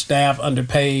 understaffed,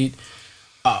 underpaid.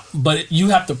 But you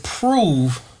have to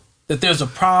prove that there's a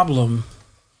problem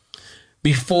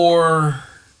before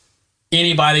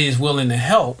anybody is willing to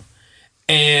help.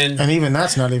 And even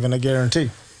that's not even a guarantee.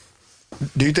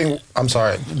 Do you think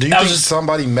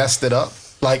somebody messed it up?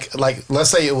 Like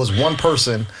let's say it was one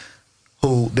person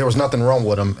who there was nothing wrong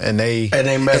with them, and they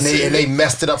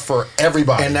messed it up for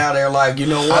everybody. And now they're like, you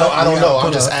know what? I don't know.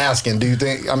 I'm just asking. Do you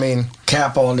think? I mean,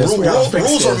 cap on this.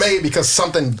 Rules are made because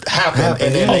something happened,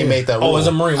 and then they made that rule. Oh, as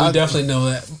a Marine, we definitely know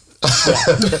that.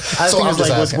 I think it's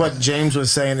like with what James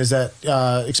was saying is that,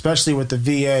 especially with the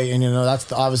VA, and you know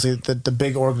that's obviously the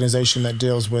big organization that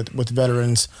deals with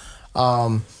veterans.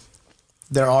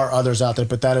 There are others out there,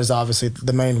 but that is obviously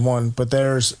the main one. But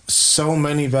there's so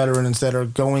many veterans that are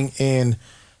going in,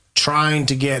 trying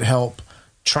to get help,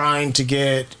 trying to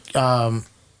get some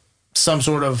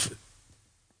sort of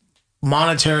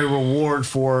monetary reward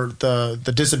for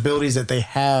the disabilities that they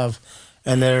have,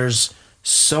 and there's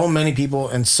so many people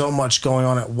and so much going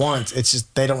on at once. It's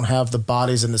just they don't have the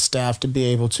bodies and the staff to be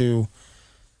able to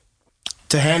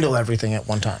handle everything at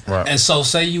one time. Right. And so,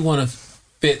 say you want to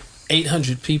fit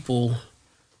 800 people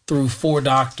through 4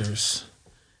 doctors,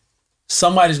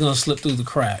 somebody's going to slip through the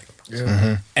crack.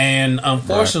 Yeah. And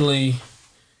unfortunately,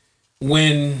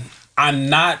 when I'm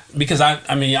not, because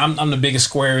I'm the biggest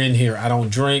square in here. I don't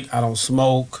drink, I don't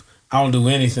smoke, I don't do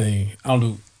anything.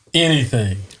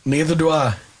 Neither do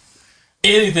I.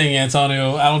 Anything,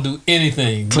 Antonio. I don't do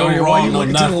anything. No Tony, wrong, no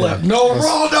nothing. No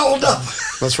wrong, no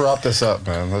nothing. Let's wrap this up,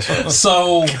 man.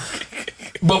 So,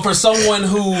 but for someone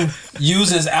who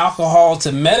uses alcohol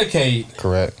to medicate,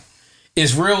 correct,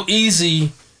 it's real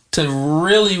easy to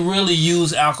really, really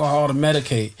use alcohol to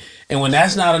medicate. And when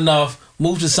that's not enough,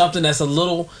 move to something that's a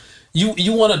little,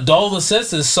 you want to dull the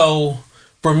senses. So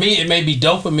for me, it may be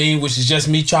dopamine, which is just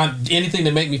me trying anything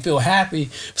to make me feel happy.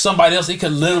 For somebody else, it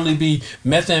could literally be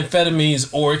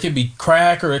methamphetamines, or it could be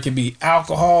crack, or it could be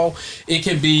alcohol. It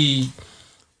could be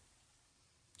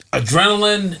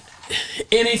adrenaline,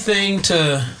 anything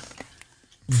to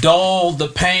dull the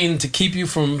pain, to keep you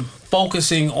from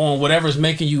focusing on whatever's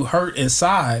making you hurt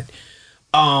inside.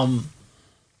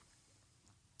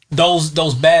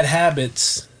 Those bad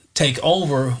habits take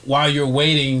over while you're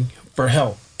waiting for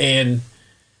help. And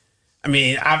I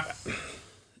mean,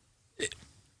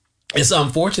 it's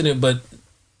unfortunate, but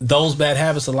those bad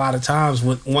habits a lot of times,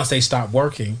 once they stop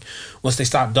working, once they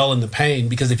stop dulling the pain,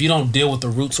 because if you don't deal with the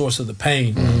root source of the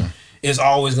pain, it's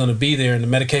always going to be there, and the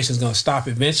medication is going to stop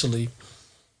eventually.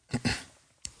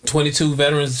 22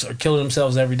 veterans are killing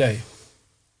themselves every day.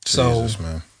 Jesus,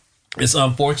 man. It's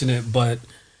unfortunate, but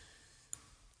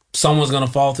someone's going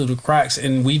to fall through the cracks,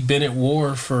 and we've been at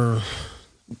war for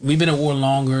we've been at war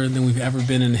longer than we've ever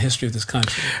been in the history of this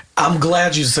country. I'm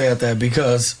glad you said that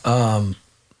because I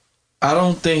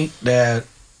don't think that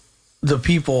the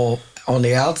people on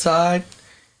the outside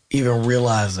even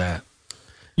realize that.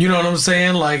 You know what I'm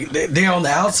saying? Like, they're on the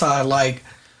outside like,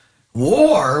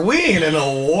 war? We ain't in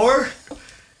a war.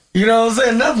 You know what I'm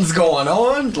saying? Nothing's going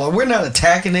on. Like, we're not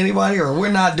attacking anybody, or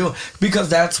we're not doing, because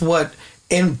that's what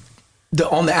on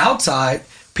the outside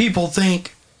people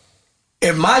think.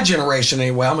 In my generation,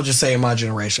 anyway, I'm gonna just say in my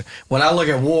generation, when I look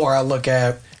at war, I look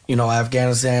at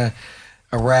Afghanistan,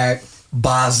 Iraq,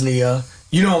 Bosnia.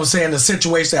 You know what I'm saying? The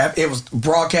situation that it was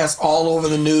broadcast all over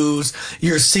the news.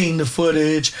 You're seeing the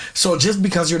footage. So just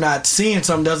because you're not seeing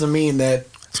something doesn't mean that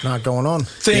It's not going on.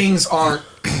 things aren't,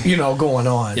 going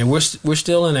on. Yeah, we're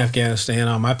still in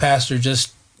Afghanistan. My pastor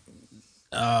just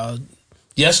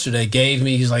yesterday gave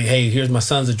me. He's like, "Hey, here's my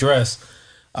son's address,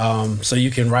 so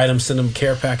you can write him, send him a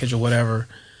care package or whatever,"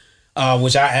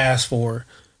 which I asked for.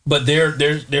 But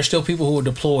there's still people who are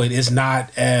deployed. It's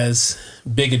not as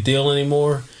big a deal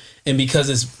anymore, and because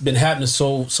it's been happening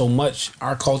so much,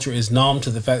 our culture is numb to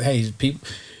the fact. Hey, people.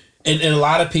 And a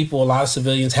lot of people, a lot of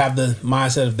civilians have the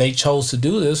mindset of they chose to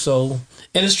do this. So,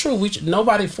 and it's true.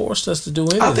 Nobody forced us to do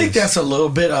anything. I think that's a little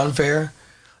bit unfair.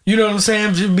 You know what I'm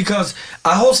saying? Just because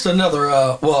I host another,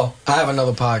 I have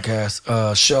another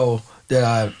podcast show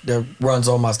that runs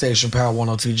on my station, Power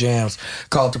 102 Jams,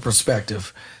 called The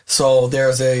Perspective. So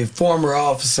there's a former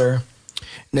officer,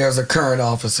 and there's a current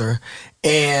officer,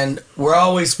 and we're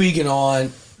always speaking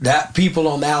on that people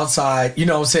on the outside. You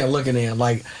know what I'm saying? Looking in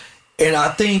like. And I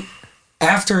think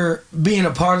after being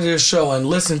a part of this show and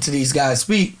listening to these guys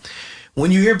speak, when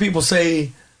you hear people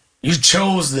say, you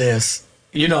chose this,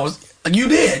 you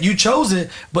did. You chose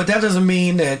it, but that doesn't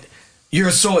mean that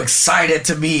you're so excited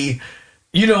to be,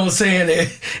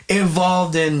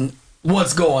 involved in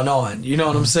what's going on. You know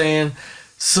what I'm saying?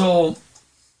 So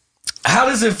how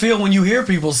does it feel when you hear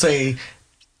people say,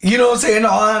 in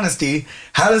all honesty,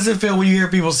 how does it feel when you hear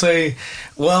people say,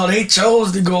 well, they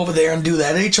chose to go over there and do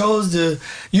that. They chose to,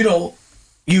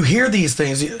 you hear these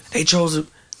things. They chose to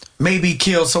maybe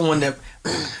kill someone that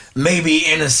may be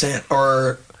innocent,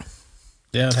 or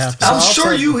yeah, it happens.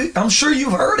 I'm sure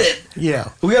you've heard it. Yeah.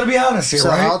 We got to be honest here, So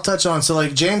right? I'll touch on,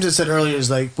 like James had said earlier,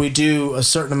 is like we do a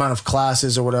certain amount of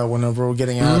classes or whatever whenever we're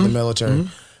getting out of the military.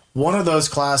 Mm-hmm. One of those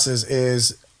classes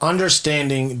is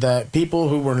understanding that people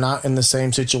who were not in the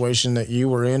same situation that you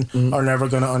were in are never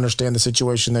going to understand the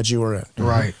situation that you were in.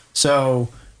 Right. So,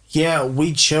 yeah,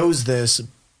 we chose this,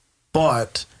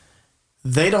 but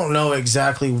they don't know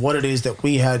exactly what it is that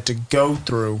we had to go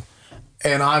through.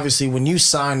 And obviously, when you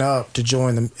sign up to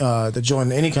join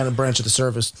any kind of branch of the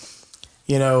service,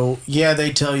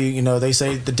 they tell you, they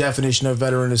say the definition of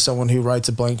veteran is someone who writes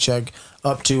a blank check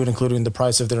up to and including the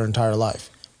price of their entire life,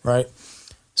 right?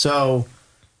 So,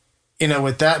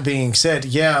 with that being said,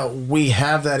 yeah, we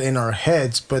have that in our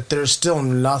heads, but there's still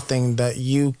nothing that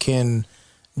you can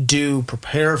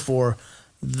prepare for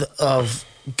of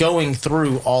going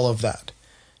through all of that.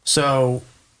 So,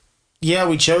 yeah,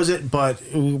 we chose it, but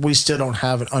we still don't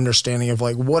have an understanding of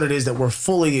like what it is that we're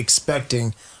fully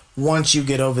expecting once you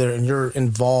get over there and you're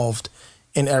involved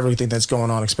in everything that's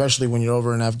going on, especially when you're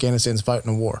over in Afghanistan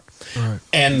fighting a war. Right.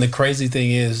 And the crazy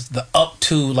thing is the up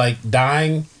to like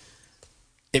dying.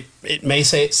 It may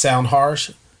sound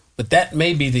harsh, but that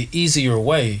may be the easier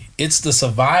way. It's the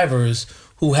survivors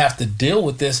who have to deal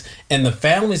with this, and the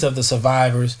families of the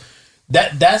survivors.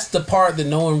 That's the part that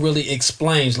no one really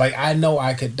explains. Like, I know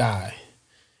I could die.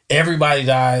 Everybody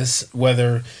dies,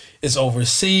 whether it's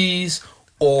overseas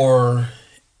or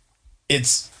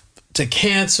it's to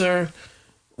cancer.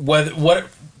 What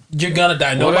you're gonna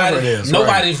die.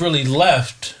 Nobody's really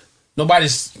left.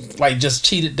 Nobody's like just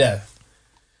cheated death.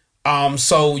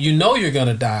 So you're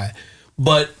gonna die,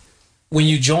 but when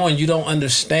you join, you don't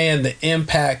understand the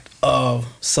impact of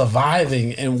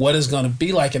surviving and what it's gonna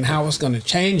be like and how it's gonna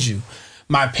change you.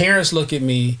 My parents look at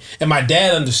me, and my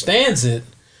dad understands it,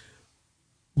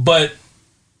 but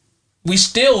we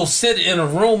still sit in a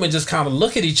room and just kind of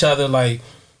look at each other like,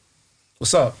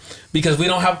 "What's up?" Because we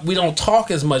don't talk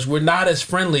as much. We're not as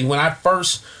friendly. When I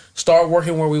first started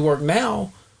working where we work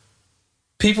now,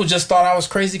 people just thought I was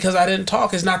crazy because I didn't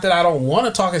talk. It's not that I don't want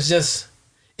to talk. It's just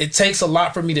it takes a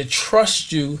lot for me to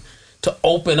trust you to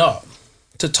open up,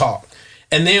 to talk.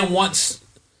 And then once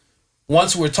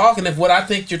we're talking, if what I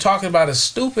think you're talking about is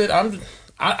stupid, I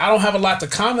don't have a lot to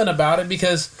comment about it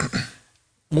because,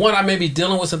 one, I may be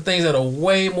dealing with some things that are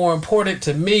way more important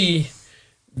to me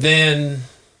than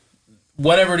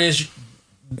whatever it is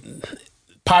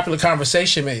popular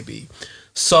conversation may be.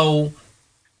 So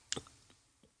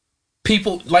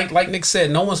people, like Nick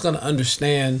said, no one's going to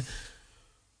understand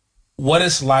what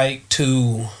it's like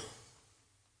to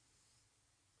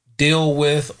deal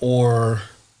with or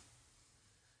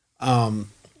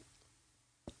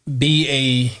be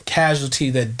a casualty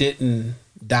that didn't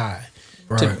die.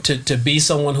 Right. To be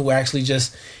someone who actually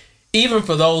just, even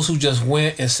for those who just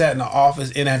went and sat in the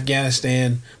office in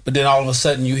Afghanistan, but then all of a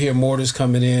sudden you hear mortars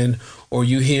coming in, or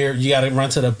you hear you got to run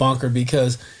to the bunker,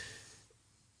 because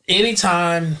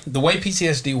anytime, the way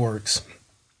PTSD works,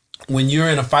 when you're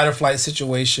in a fight or flight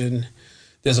situation,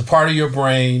 there's a part of your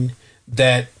brain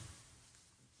that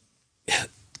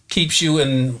keeps you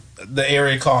in the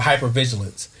area called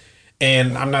hypervigilance.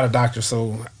 And I'm not a doctor,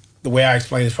 so the way I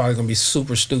explain it is probably going to be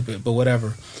super stupid, but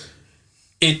whatever.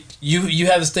 You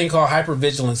have this thing called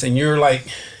hypervigilance, and you're like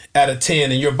at a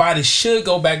 10, and your body should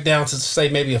go back down to, say,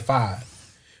 maybe a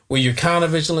 5, where you're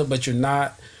countervigilant, but you're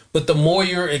not. But the more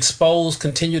you're exposed,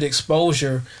 continued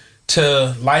exposure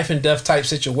to life and death type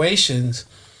situations,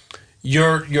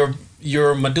 your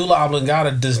medulla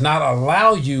oblongata does not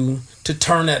allow you to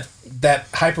turn that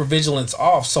hypervigilance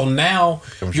off. So now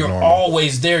you're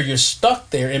always there. You're stuck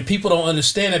there, and people don't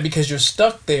understand that, because you're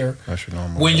stuck there. That's your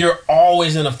normal. When you're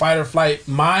always in a fight or flight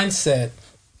mindset,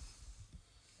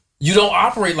 you don't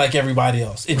operate like everybody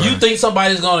else. If you think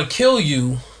somebody's going to kill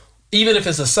you, even if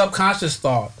it's a subconscious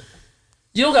thought,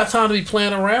 you don't got time to be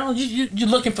playing around. You're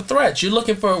looking for threats. You're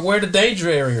looking for where the danger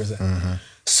area is at. Mm-hmm.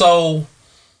 So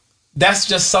that's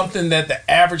just something that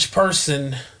the average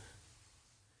person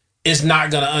is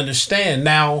not going to understand.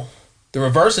 Now, the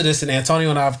reverse of this, and Antonio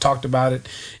and I have talked about it,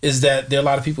 is that there are a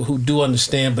lot of people who do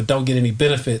understand but don't get any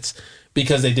benefits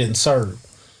because they didn't serve.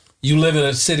 You live in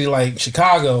a city like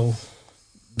Chicago,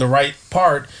 the right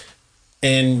part,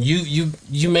 and you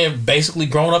may have basically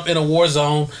grown up in a war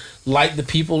zone like the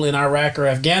people in Iraq or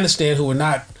Afghanistan who are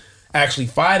not actually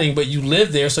fighting, but you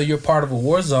live there, so you're part of a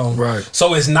war zone. Right.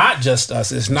 So it's not just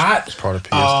us. It's not part of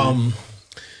PSD.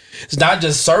 It's not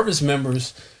just service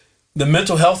members. The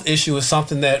mental health issue is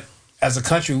something that, as a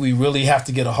country, we really have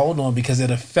to get a hold on, because it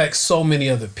affects so many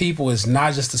other people. It's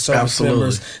not just the service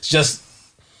members. It's just,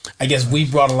 I guess we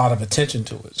brought a lot of attention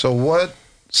to it. So what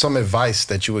some advice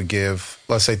that you would give,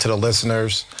 let's say, to the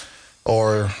listeners,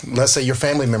 or let's say your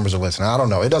family members are listening? I don't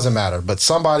know. It doesn't matter. But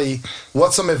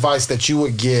what's some advice that you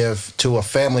would give to a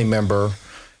family member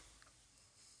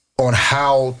on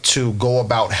how to go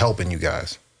about helping you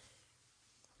guys?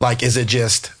 Like, is it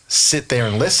just sit there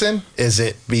and listen? Is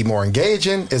it be more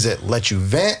engaging? Is it let you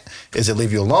vent? Is it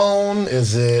leave you alone?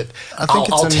 Is it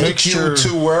I'll take you to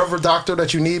wherever doctor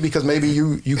that you need because maybe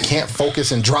you can't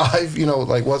focus and drive? You know,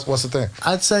 like what's the thing?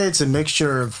 I'd say it's a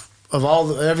mixture of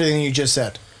everything you just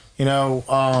said. You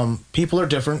know, people are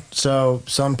different. So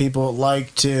some people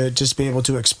like to just be able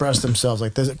to express themselves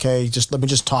like this. Okay, just let me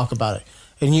just talk about it.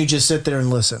 And you just sit there and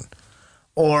listen.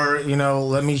 Or, you know,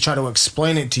 let me try to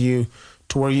explain it to you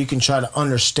to where you can try to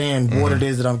understand what it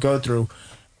is that I'm going through.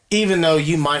 Even though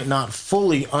you might not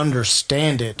fully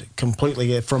understand it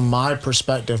completely from my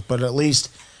perspective, but at least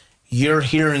you're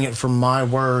hearing it from my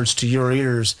words to your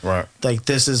ears. Right. Like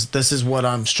this is what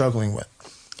I'm struggling with.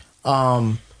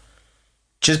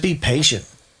 Just be patient.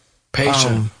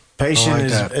 Patient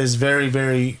is very,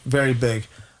 very, very big.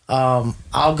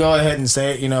 I'll go ahead and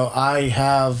say it. You know, I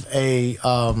have a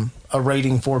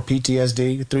rating for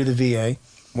PTSD through the VA.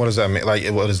 What does that mean? Like,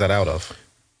 what is that out of?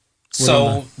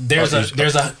 So they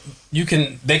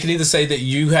can either say that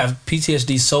you have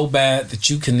PTSD so bad that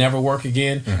you can never work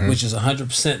again, which is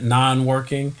 100%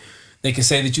 non-working. They can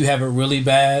say that you have it really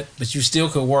bad, but you still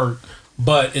could work,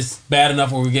 but it's bad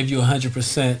enough where we give you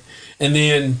 100%. And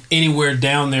then anywhere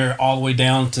down there, all the way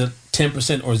down to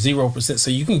 10% or 0%. So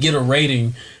you can get a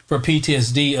rating for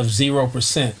PTSD of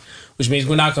 0%, which means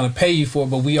we're not going to pay you for it,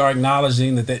 but we are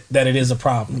acknowledging that it is a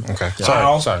problem. Okay.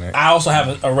 Sorry, I also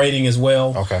have a rating as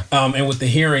well. Okay. And with the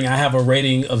hearing, I have a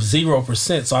rating of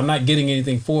 0%. So I'm not getting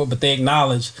anything for it, but they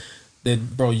acknowledge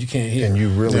that, bro, you can't hear. And you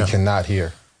really cannot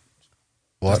hear.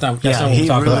 What? That's not what we're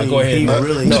talking about. Go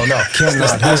ahead. No.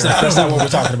 That's not what we're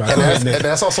talking about. And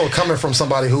that's also coming from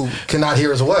somebody who cannot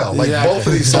hear as well. Like both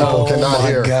of these people cannot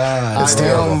hear. God. It's I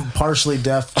terrible. am partially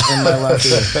deaf in my left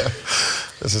ear.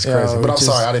 This is crazy. But I'm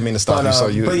sorry, I didn't mean to stop you. So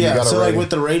you got a rating. So like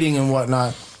with the rating and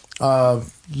whatnot,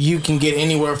 you can get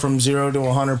anywhere from 0 to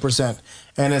 100%,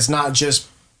 and it's not just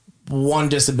one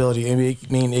disability. I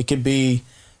mean, it could be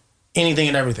anything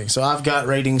and everything. So I've got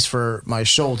ratings for my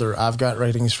shoulder. I've got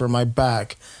ratings for my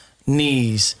back,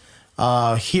 knees,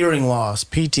 hearing loss,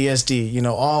 PTSD, you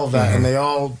know, all of that. And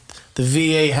the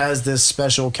VA has this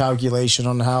special calculation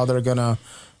on how they're going to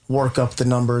work up the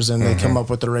numbers and they come up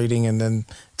with the rating, and then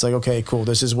it's like, okay, cool,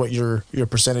 this is what your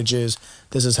percentage is,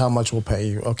 this is how much we'll pay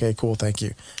you. Okay, cool, thank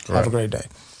you. Have a great day.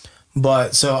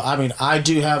 But so I mean, I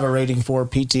do have a rating for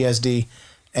PTSD,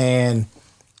 and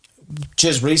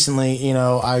just recently, you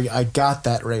know, I got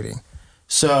that rating.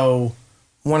 So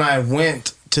when I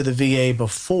went to the VA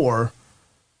before,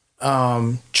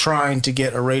 trying to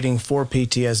get a rating for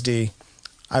PTSD,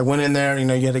 I went in there, you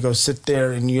know, you had to go sit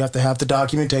there and you have to have the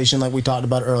documentation like we talked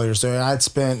about earlier. So I'd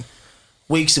spent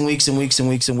weeks and weeks and weeks and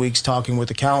weeks and weeks talking with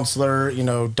the counselor, you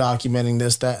know, documenting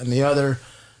this, that, and the other,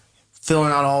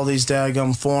 filling out all these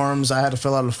daggum forms. I had to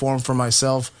fill out a form for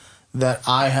myself that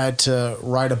I had to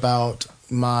write about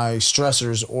my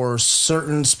stressors or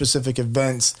certain specific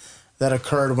events that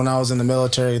occurred when I was in the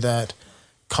military that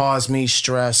caused me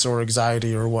stress or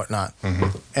anxiety or whatnot.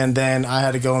 And then I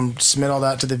had to go and submit all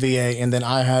that to the VA, and then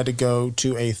I had to go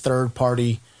to a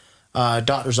third-party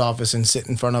doctor's office and sit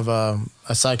in front of a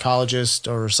psychologist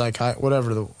or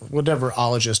whatever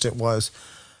ologist it was.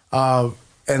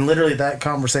 And literally that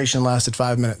conversation lasted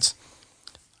 5 minutes.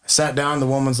 I sat down, the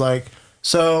woman's like,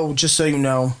 so just so you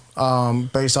know,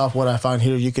 based off what I find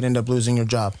here, you could end up losing your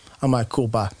job. I'm like, cool,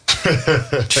 bye.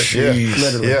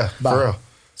 Literally. Yeah, bye. for real.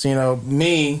 So, you know,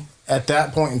 me, at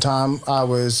that point in time, I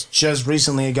was just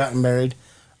recently gotten married.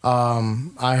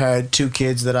 I had 2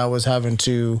 kids that I was having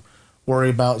to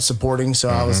worry about supporting. So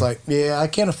I was like, yeah, I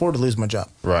can't afford to lose my job.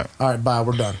 Right. All right, bye,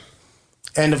 we're done.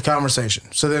 End of conversation.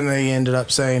 So then they ended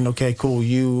up saying, okay, cool,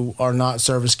 you are not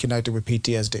service connected with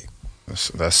PTSD. That's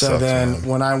so sucks, then man.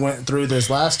 when I went through this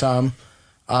last time,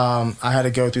 I had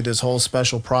to go through this whole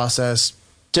special process,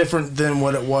 different than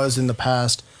what it was in the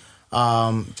past,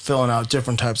 filling out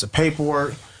different types of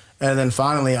paperwork. And then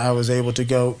finally I was able to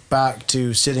go back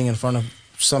to sitting in front of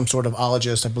some sort of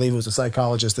ologist. I believe it was a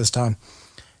psychologist this time.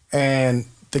 And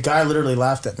the guy literally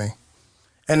laughed at me,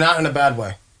 and not in a bad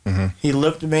way. He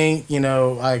looked at me, you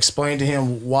know, I explained to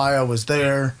him why I was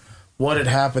there, what had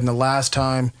happened the last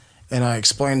time, and I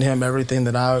explained to him everything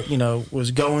that I, you know,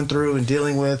 was going through and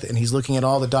dealing with, and he's looking at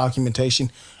all the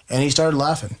documentation, and he started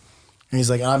laughing. And he's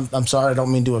like, I'm sorry, I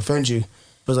don't mean to offend you.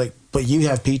 But like, but you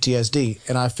have PTSD,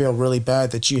 and I feel really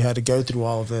bad that you had to go through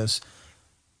all of this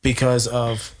because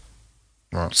of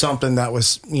something that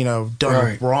was, you know,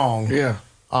 done wrong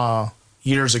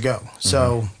years ago.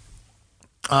 So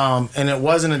and it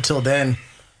wasn't until then,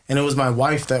 and it was my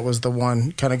wife that was the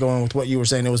one kind of going with what you were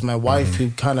saying. It was my wife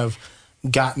who kind of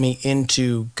got me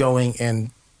into going and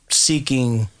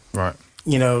seeking,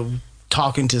 you know,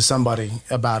 talking to somebody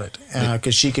about it.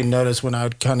 Because she could notice when I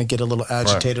would kind of get a little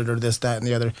agitated or this, that, and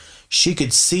the other. She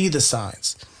could see the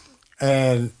signs.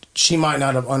 And she might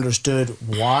not have understood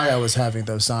why I was having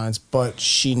those signs, but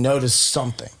she noticed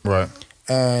something. Right.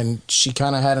 And she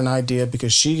kind of had an idea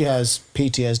because she has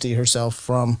PTSD herself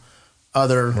from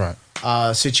other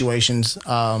situations,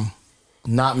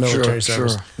 not military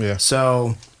service. Yeah.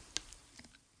 So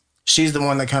she's the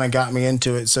one that kind of got me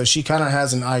into it. So she kind of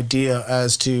has an idea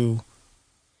as to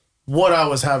what I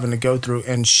was having to go through,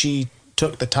 and she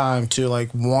took the time to like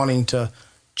wanting to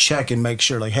check and make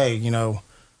sure, like, hey, you know,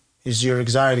 is your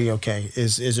anxiety okay?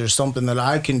 Is there something that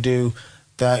I can do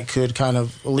that could kind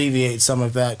of alleviate some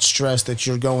of that stress that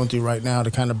you're going through right now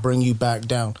to kind of bring you back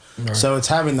down? Right. So it's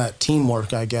having that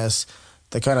teamwork, I guess,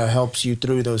 that kind of helps you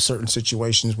through those certain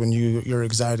situations when your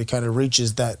anxiety kind of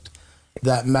reaches that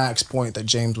max point that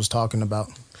James was talking about.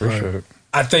 Appreciate it.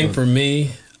 I think for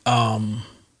me,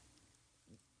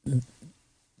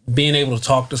 being able to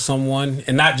talk to someone,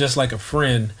 and not just like a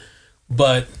friend,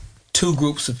 but 2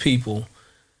 groups of people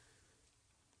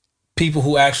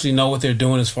who actually know what they're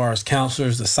doing as far as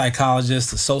counselors, the psychologists,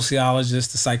 the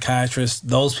sociologists, the psychiatrists,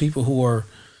 those people who are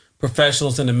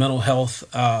professionals in the mental health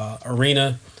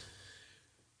arena.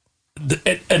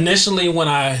 Initially, when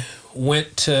I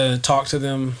went to talk to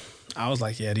them, I was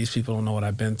like, yeah, these people don't know what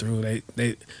I've been through.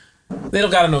 They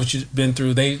don't got to know what you've been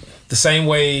through. The same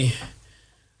way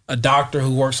a doctor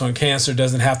who works on cancer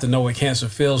doesn't have to know what cancer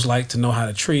feels like to know how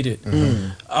to treat it.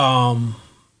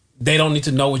 They don't need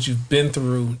to know what you've been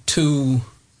through to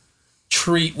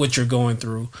treat what you're going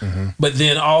through. But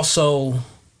then also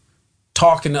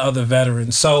talking to other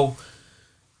veterans. So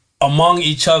among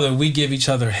each other, we give each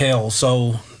other hell.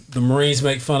 So the Marines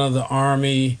make fun of the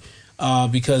Army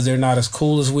because they're not as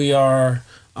cool as we are.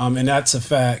 And that's a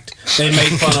fact. They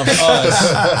make fun of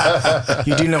us.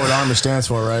 You do know what Army stands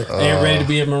for, right? They ain't ready to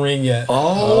be a Marine yet.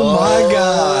 Oh my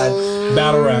God.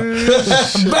 Battle rap.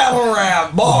 Battle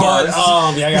rap. Bars.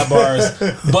 But, yeah, I got bars.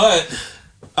 But,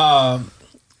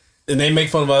 and they make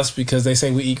fun of us because they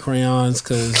say we eat crayons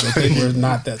because they think we're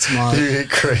not that smart. You eat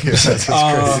crayons. That's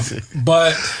crazy.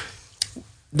 But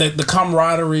the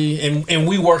camaraderie, and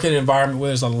we work in an environment where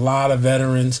there's a lot of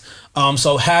veterans.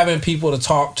 So having people to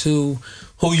talk to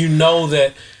who you know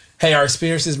that, hey, our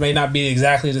experiences may not be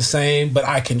exactly the same, but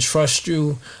I can trust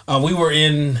you. We were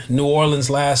in New Orleans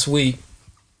last week,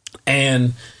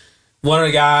 and one of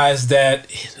the guys that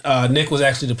Nick was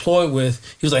actually deployed with,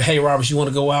 he was like, hey, Robert, you want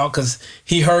to go out? Because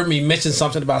he heard me mention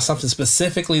something about something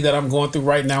specifically that I'm going through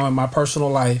right now in my personal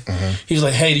life. He was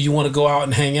like, hey, do you want to go out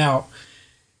and hang out?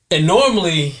 And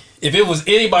normally, if it was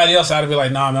anybody else, I'd be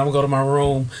like, nah, man, I'm going to go to my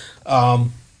room.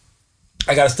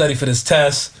 I got to study for this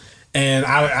test, and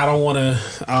I don't want to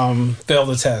fail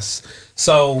the test.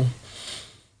 So,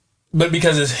 but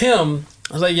because it's him,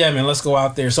 I was like, yeah, man, let's go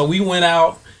out there. So we went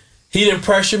out. He didn't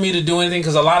pressure me to do anything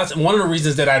because one of the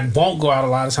reasons that I won't go out a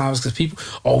lot of times is because people,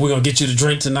 we're going to get you to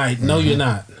drink tonight. No, you're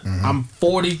not. I'm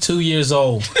 42 years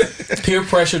old. Peer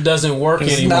pressure doesn't work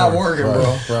anymore. It's not working,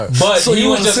 bro. Right. But so he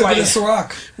was just like, this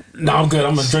Ciroc? No, I'm good.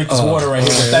 I'm going to drink this water right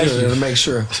here. Thank you. To make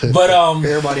sure. But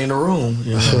everybody in the room.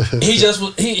 You know.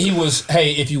 he was,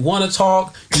 hey, if you want to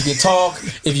talk, you can talk.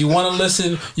 If you want to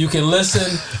listen, you can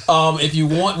listen. If you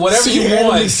want, whatever you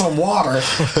want. Me some water.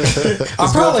 I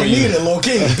probably need it, low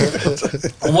key.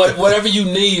 Whatever you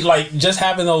need, like just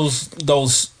having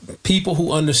those people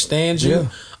who understand you,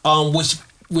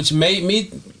 which made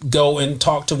me go and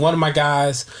talk to one of my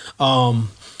guys.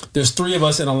 There's 3 of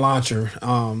us in a launcher,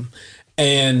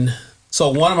 and so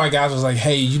one of my guys was like,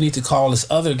 hey, you need to call this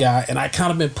other guy, and I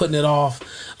kind of been putting it off,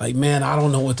 like, man, I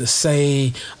don't know what to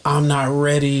say, I'm not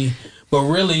ready. But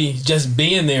really, just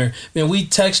being there, man, we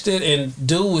texted and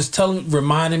dude was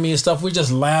reminding me of stuff. We're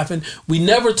just laughing. We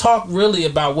never talked really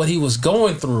about what he was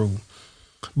going through,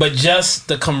 but just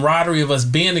the camaraderie of us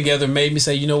being together made me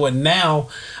say, you know what? Now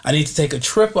I need to take a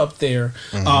trip up there,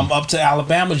 up to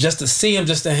Alabama, just to see him,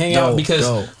 just to hang out, because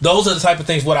those are the type of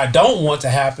things. What I don't want to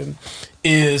happen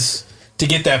is to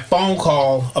get that phone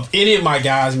call of any of my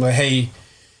guys and be like, hey,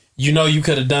 you know, you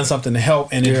could have done something to help,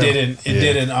 and it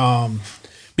didn't.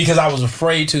 Because I was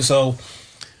afraid to. So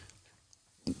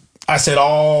I said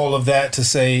all of that to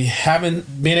say,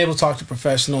 being able to talk to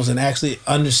professionals and actually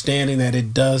understanding that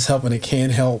it does help and it can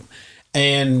help,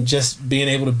 and just being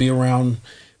able to be around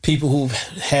people who've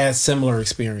had similar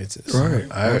experiences. Right.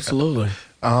 Absolutely.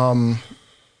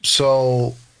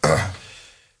 So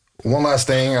one last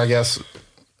thing, I guess,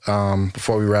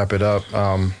 before we wrap it up,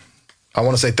 I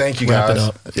want to say thank you guys. Wrap it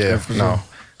up. Yeah, no.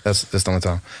 That's the only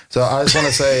time. So I just want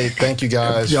to say thank you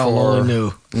guys Y'all for only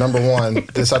knew. Number one.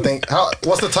 This, I think.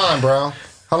 What's the time, bro?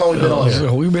 How long we been on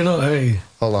here? We've been on. Hey,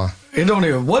 hold on. It don't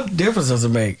even. What difference does it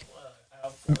make?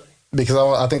 Because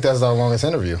I think that's our longest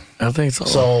interview. I think so.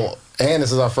 So, and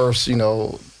this is our first,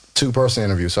 2-person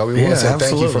interview. So we want to say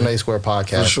thank you from the A Square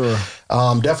Podcast. For sure.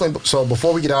 Definitely. So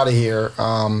before we get out of here,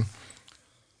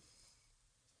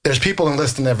 there's people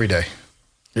enlisting every day.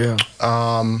 Yeah.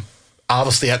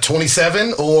 Obviously at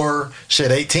 27 or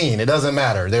 18, it doesn't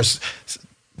matter. There's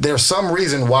some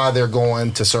reason why they're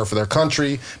going to serve for their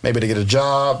country, maybe to get a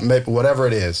job, maybe whatever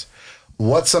it is.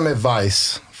 What's some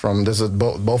advice from this is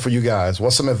both of you guys?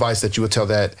 What's some advice that you would tell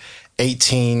that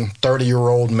 18,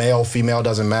 30-year-old male, female,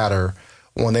 doesn't matter,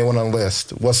 when they want to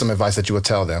enlist? What's some advice that you would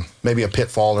tell them? Maybe a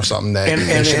pitfall or something that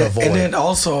they should avoid. And then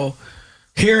also,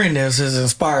 hearing this has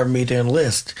inspired me to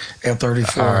enlist at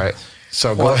 34. All right.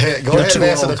 So go ahead and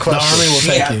answer the question. The Army will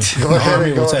take you. Go ahead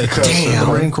and take the question. Damn.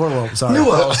 Marine Corps will. Sorry. Knew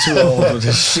I was too old for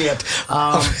this shit.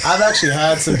 I've actually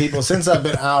had some people, since I've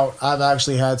been out, I've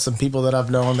actually had some people that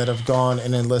I've known that have gone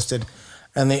and enlisted.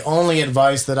 And the only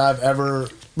advice that I've ever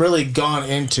really gone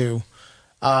into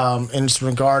in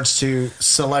regards to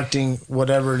selecting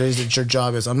whatever it is that your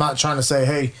job is. I'm not trying to say,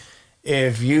 hey,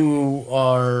 if you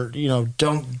are,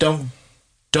 don't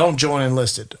join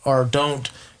enlisted or don't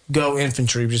go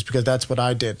infantry, just because that's what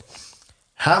I did.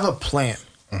 Have a plan.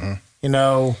 Mm-hmm.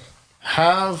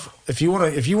 If you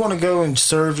want to go and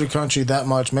serve your country that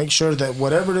much, make sure that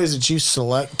whatever it is that you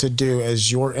select to do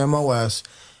as your MOS,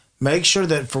 make sure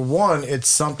that for one, it's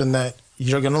something that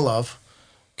you're gonna love,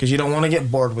 because you don't want to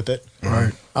get bored with it.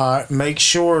 Right. Make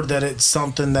sure that it's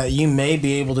something that you may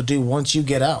be able to do once you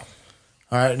get out.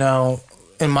 All right. Now,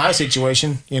 in my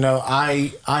situation,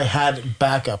 I had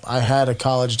backup. I had a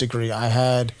college degree. I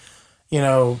had,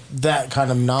 that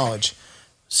kind of knowledge.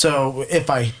 So if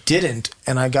I didn't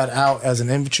and I got out as an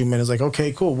infantryman, it's like,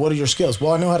 okay, cool. What are your skills?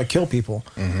 Well, I know how to kill people.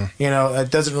 Mm-hmm.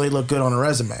 It doesn't really look good on a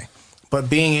resume. But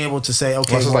being able to say,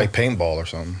 okay. This is like paintball or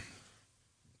something.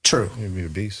 True. You'd be a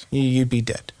beast. You'd be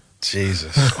dead.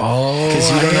 Jesus. Oh, because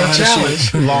you don't know how to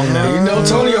shoot long now.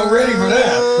 Tony, I'm ready for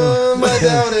that. I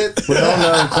doubt it. We all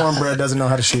know Cornbread doesn't know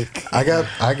how to shoot. I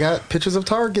got pictures of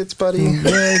targets, buddy.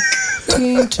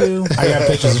 Team 2. I got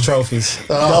pictures of trophies.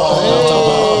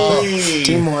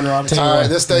 Team 1, Rob. All right,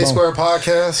 this Day Square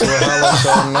podcast. We'll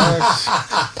highlight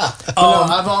next.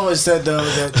 I've always said though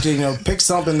that pick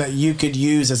something that you could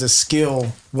use as a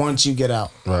skill once you get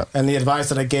out. Right. And the advice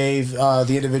that I gave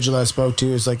the individual I spoke to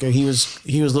is like he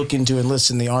was looking to enlist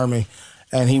in the Army,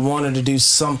 and he wanted to do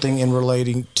something in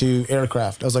relating to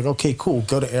aircraft. I was like, okay, cool,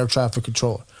 go to air traffic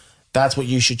controller. That's what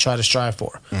you should try to strive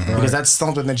for, because that's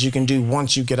something that you can do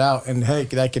once you get out, and hey,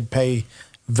 that could pay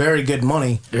very good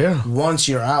money once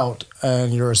you're out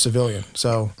and you're a civilian.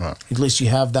 So at least you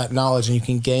have that knowledge, and you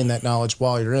can gain that knowledge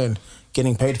while you're in,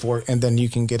 getting paid for it, and then you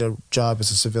can get a job as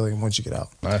a civilian once you get out.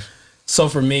 Nice. So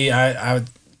for me, I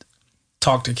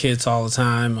talk to kids all the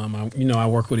time. I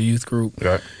work with a youth group.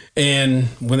 Right. And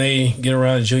when they get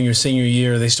around junior, senior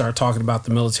year, they start talking about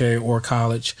the military or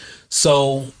college.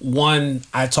 So one,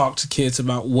 I talk to kids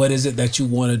about what is it that you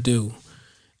want to do.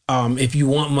 If you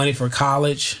want money for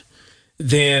college,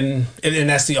 then, and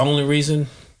that's the only reason,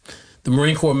 the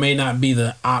Marine Corps may not be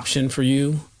the option for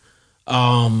you.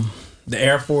 The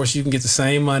Air Force, you can get the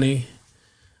same money,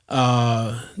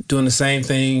 doing the same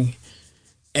thing,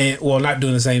 not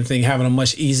doing the same thing, having a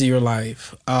much easier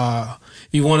life.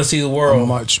 You want to see the world.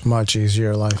 Much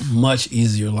easier life. Much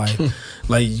easier life.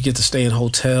 Like you get to stay in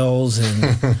hotels and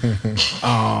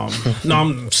no,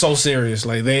 I'm so serious.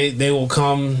 Like they will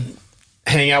come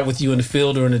hang out with you in the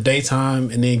field during the daytime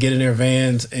and then get in their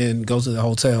vans and go to the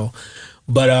hotel.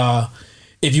 But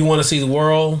if you want to see the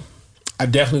world, I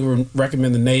definitely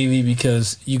recommend the Navy,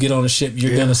 because you get on a ship,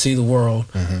 you're gonna see the world.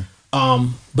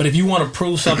 But if you want to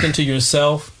prove something to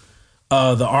yourself,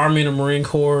 the Army and the Marine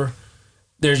Corps,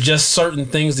 there's just certain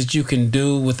things that you can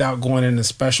do without going into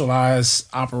specialized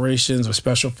operations or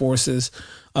special forces.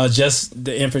 Just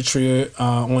the infantry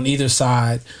on either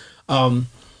side.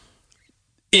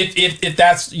 If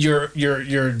that's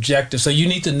your objective, so you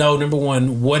need to know, number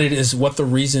one, what it is, what the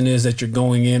reason is that you're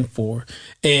going in for,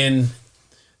 and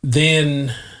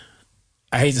then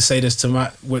I hate to say this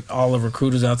with all the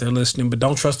recruiters out there listening, but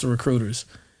don't trust the recruiters.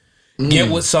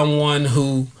 Get with someone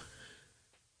who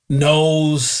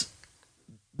knows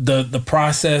the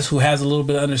process, who has a little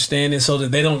bit of understanding, so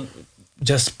that they don't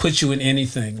just put you in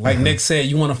anything. Like Nick said,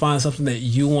 you want to find something that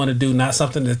you want to do, not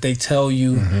something that they tell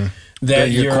you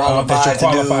that you're qualified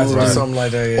to do. Something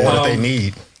like that, Or that they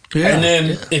need. Yeah. And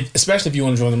then, especially if you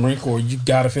want to join the Marine Corps, you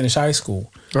got to finish high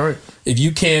school. Right. If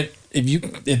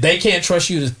they can't trust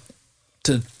you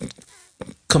to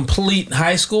complete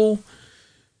high school,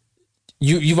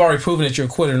 you've already proven that you're a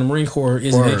quitter, and the Marine Corps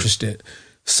isn't interested.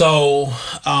 So,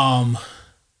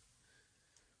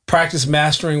 practice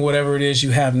mastering whatever it is you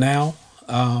have now.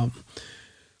 But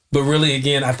really,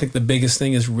 again, I think the biggest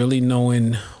thing is really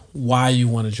knowing why you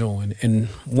want to join. And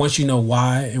once you know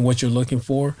why and what you're looking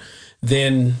for,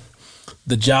 then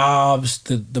the jobs,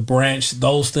 the branch,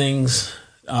 those things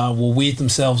will weed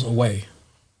themselves away.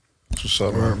 What's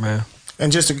up, man?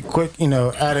 And just a quick,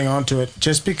 adding on to it,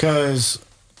 just because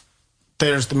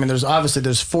there's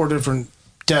 4 different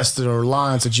desks or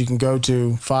lines that you can go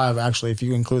to, 5 actually, if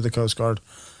you include the Coast Guard,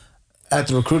 at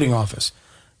the recruiting office.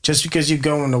 Just because you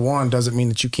go into one doesn't mean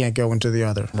that you can't go into the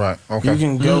other. Right. Okay. You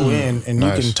can go in and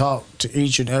Nice. you can talk to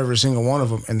each and every single one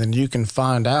of them, and then you can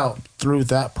find out through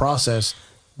that process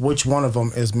which one of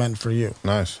them is meant for you.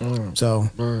 Nice.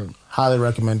 So, highly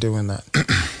recommend doing that.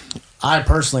 I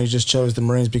personally just chose the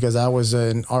Marines because I was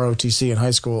in ROTC in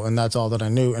high school, and that's all that I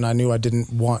knew, and I knew I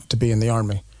didn't want to be in the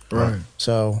Army. Right.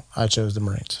 So I chose the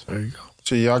Marines. There you go.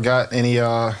 So y'all got any,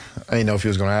 I didn't know if you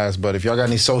was going to ask, but if y'all got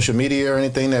any social media or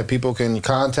anything that people can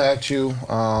contact you,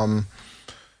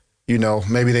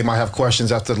 maybe they might have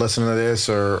questions after listening to this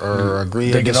or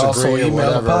agree They or can disagree also or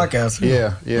email the whatever. podcast.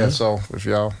 Yeah. So if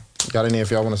y'all got any,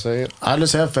 if y'all want to say it. I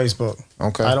just have Facebook.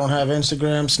 Okay. I don't have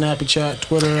Instagram, Snappy Chat,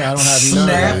 Twitter. I don't have none of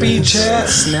that. Snappy Chat?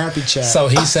 Snappy Chat. So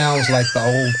he sounds like the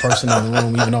old person in the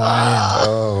room, even though I am.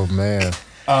 Oh, man.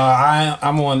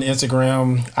 I'm on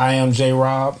Instagram. I am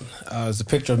J-Rob. It's a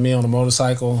picture of me on a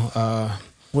motorcycle.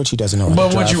 Which he doesn't know how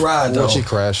But to what drive. you ride, though? Once she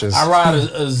crashes. I ride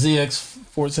a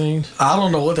ZX14. I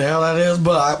don't know what the hell that is,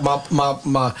 but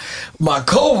my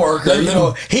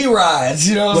coworker, he rides.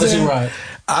 You know what, What I'm does he saying? ride?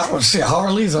 I don't see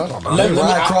Harleys. I don't know. Let They me-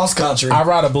 ride cross country. I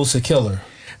ride a Busa Killer.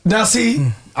 Now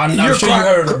see, I'm you're sure you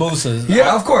heard of the Busas.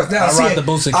 Yeah, of course. Now I see, ride the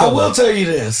Busa I Killer. will tell you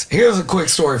this. Here's a quick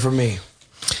story for me.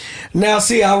 Now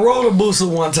see, I rode a Busa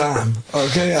one time.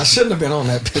 Okay, I shouldn't have been on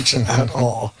that picture at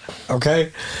all.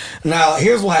 Okay, now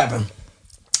here's what happened.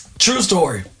 True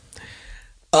story.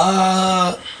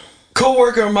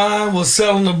 Coworker of mine was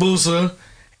selling the Busa,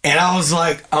 And I was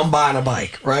like, I'm buying a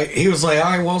bike, right? He was like,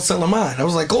 all right, well, sell mine. I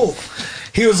was like, cool.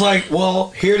 He was like, well,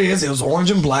 here it is. It was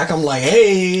orange and black. I'm like,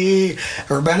 hey,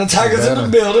 Urbana Tigers in the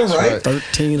building, right?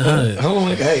 1,300. I'm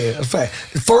like, hey, that's fact.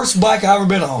 First bike I ever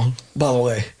been on, by the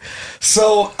way.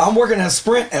 So I'm working at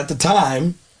Sprint at the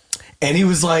time. And he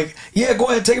was like, yeah, go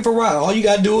ahead, take it for a ride. All you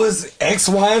got to do is X,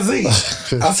 Y, and Z.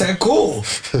 I said, cool.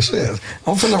 Shit.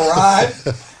 I'm finna ride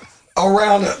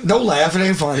around. Don't laugh, it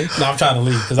ain't funny. No, I'm trying to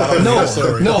leave because I don't know the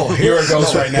story. No. Here it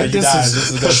goes right now. You This died. is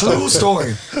This is a true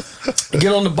story.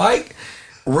 Get on the bike,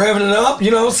 revving it up, you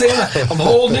know what I'm saying? I'm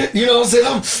holding it, you know what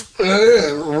I'm saying?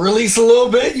 I'm release a little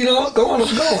bit, you know, going,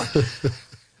 I'm going.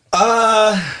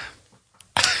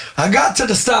 I got to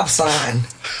the stop sign.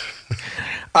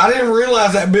 I didn't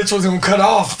realize that bitch was gonna cut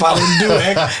off if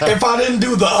I didn't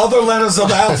do the other letters of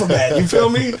the alphabet. You feel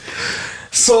me?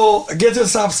 So I get to the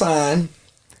stop sign,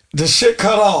 the shit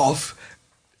cut off.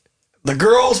 The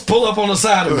girls pull up on the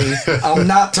side of me. I'm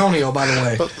not Tonio, by the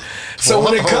way. So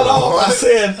when it cut off, I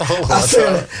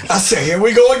said, here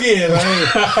we go again.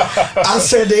 I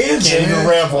said the engine. You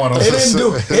ramp on them. It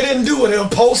didn't do what it was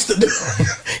supposed to do.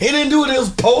 It didn't do what it was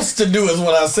supposed to do, is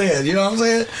what I said. You know what I'm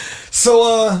saying?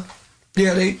 So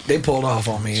yeah, they pulled off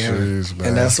on me, Jeez,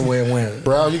 and that's the way it went.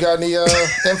 Bro, you got any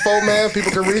info, man?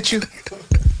 People can reach you.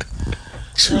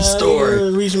 True story.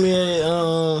 Reach me at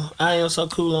I am so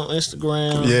cool on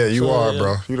Instagram. Yeah, you are,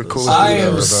 bro. You the coolest. I dude am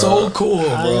ever, so dog. cool,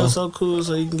 I bro. am so cool,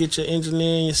 so you can get your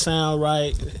engineering, your sound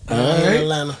right All in right.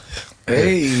 Atlanta.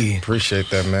 Hey, Appreciate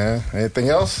that, man. Anything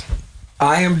else?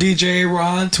 I am DJ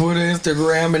Ron, Twitter,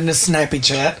 Instagram, and the Snappy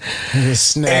Chat.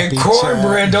 Snappy And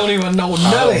Cornbread don't even know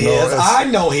none of his. I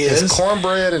know his. It's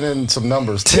cornbread and then some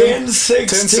numbers. 1016.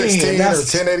 1016 or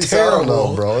That's 1087. I don't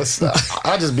know, terrible. bro.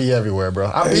 I just be everywhere, bro.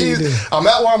 I'm at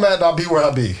where I'm at, and I'll be where I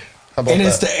be. How about And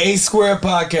it's that? the A Square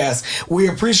Podcast. We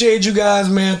appreciate you guys,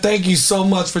 man. Thank you so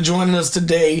much for joining us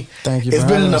today. Thank you It's for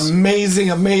been an having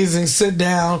us. amazing sit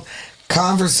down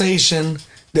conversation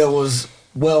that was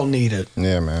well needed.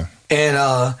 Yeah, man.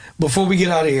 And before we get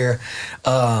out of here,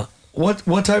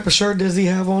 what type of shirt does he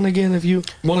have on again? If you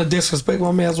want to disrespect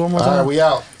my man's one more All time. right, we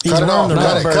out. He's Cut it off. wearing the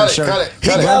Cut it. Redbird Cut it. shirt. Cut it. He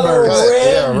Cut it. got a Cut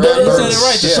it. Yeah, Redbird. Redbird. You said it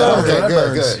right, the Yeah, shirt. okay,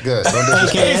 Redbirds. good. Don't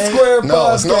disrespect. A Square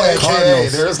No, it's no Podcast. AKA.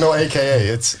 There is no AKA.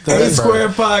 It's A Redbird. Square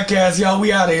Podcast, y'all.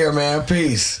 We out of here, man.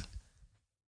 Peace.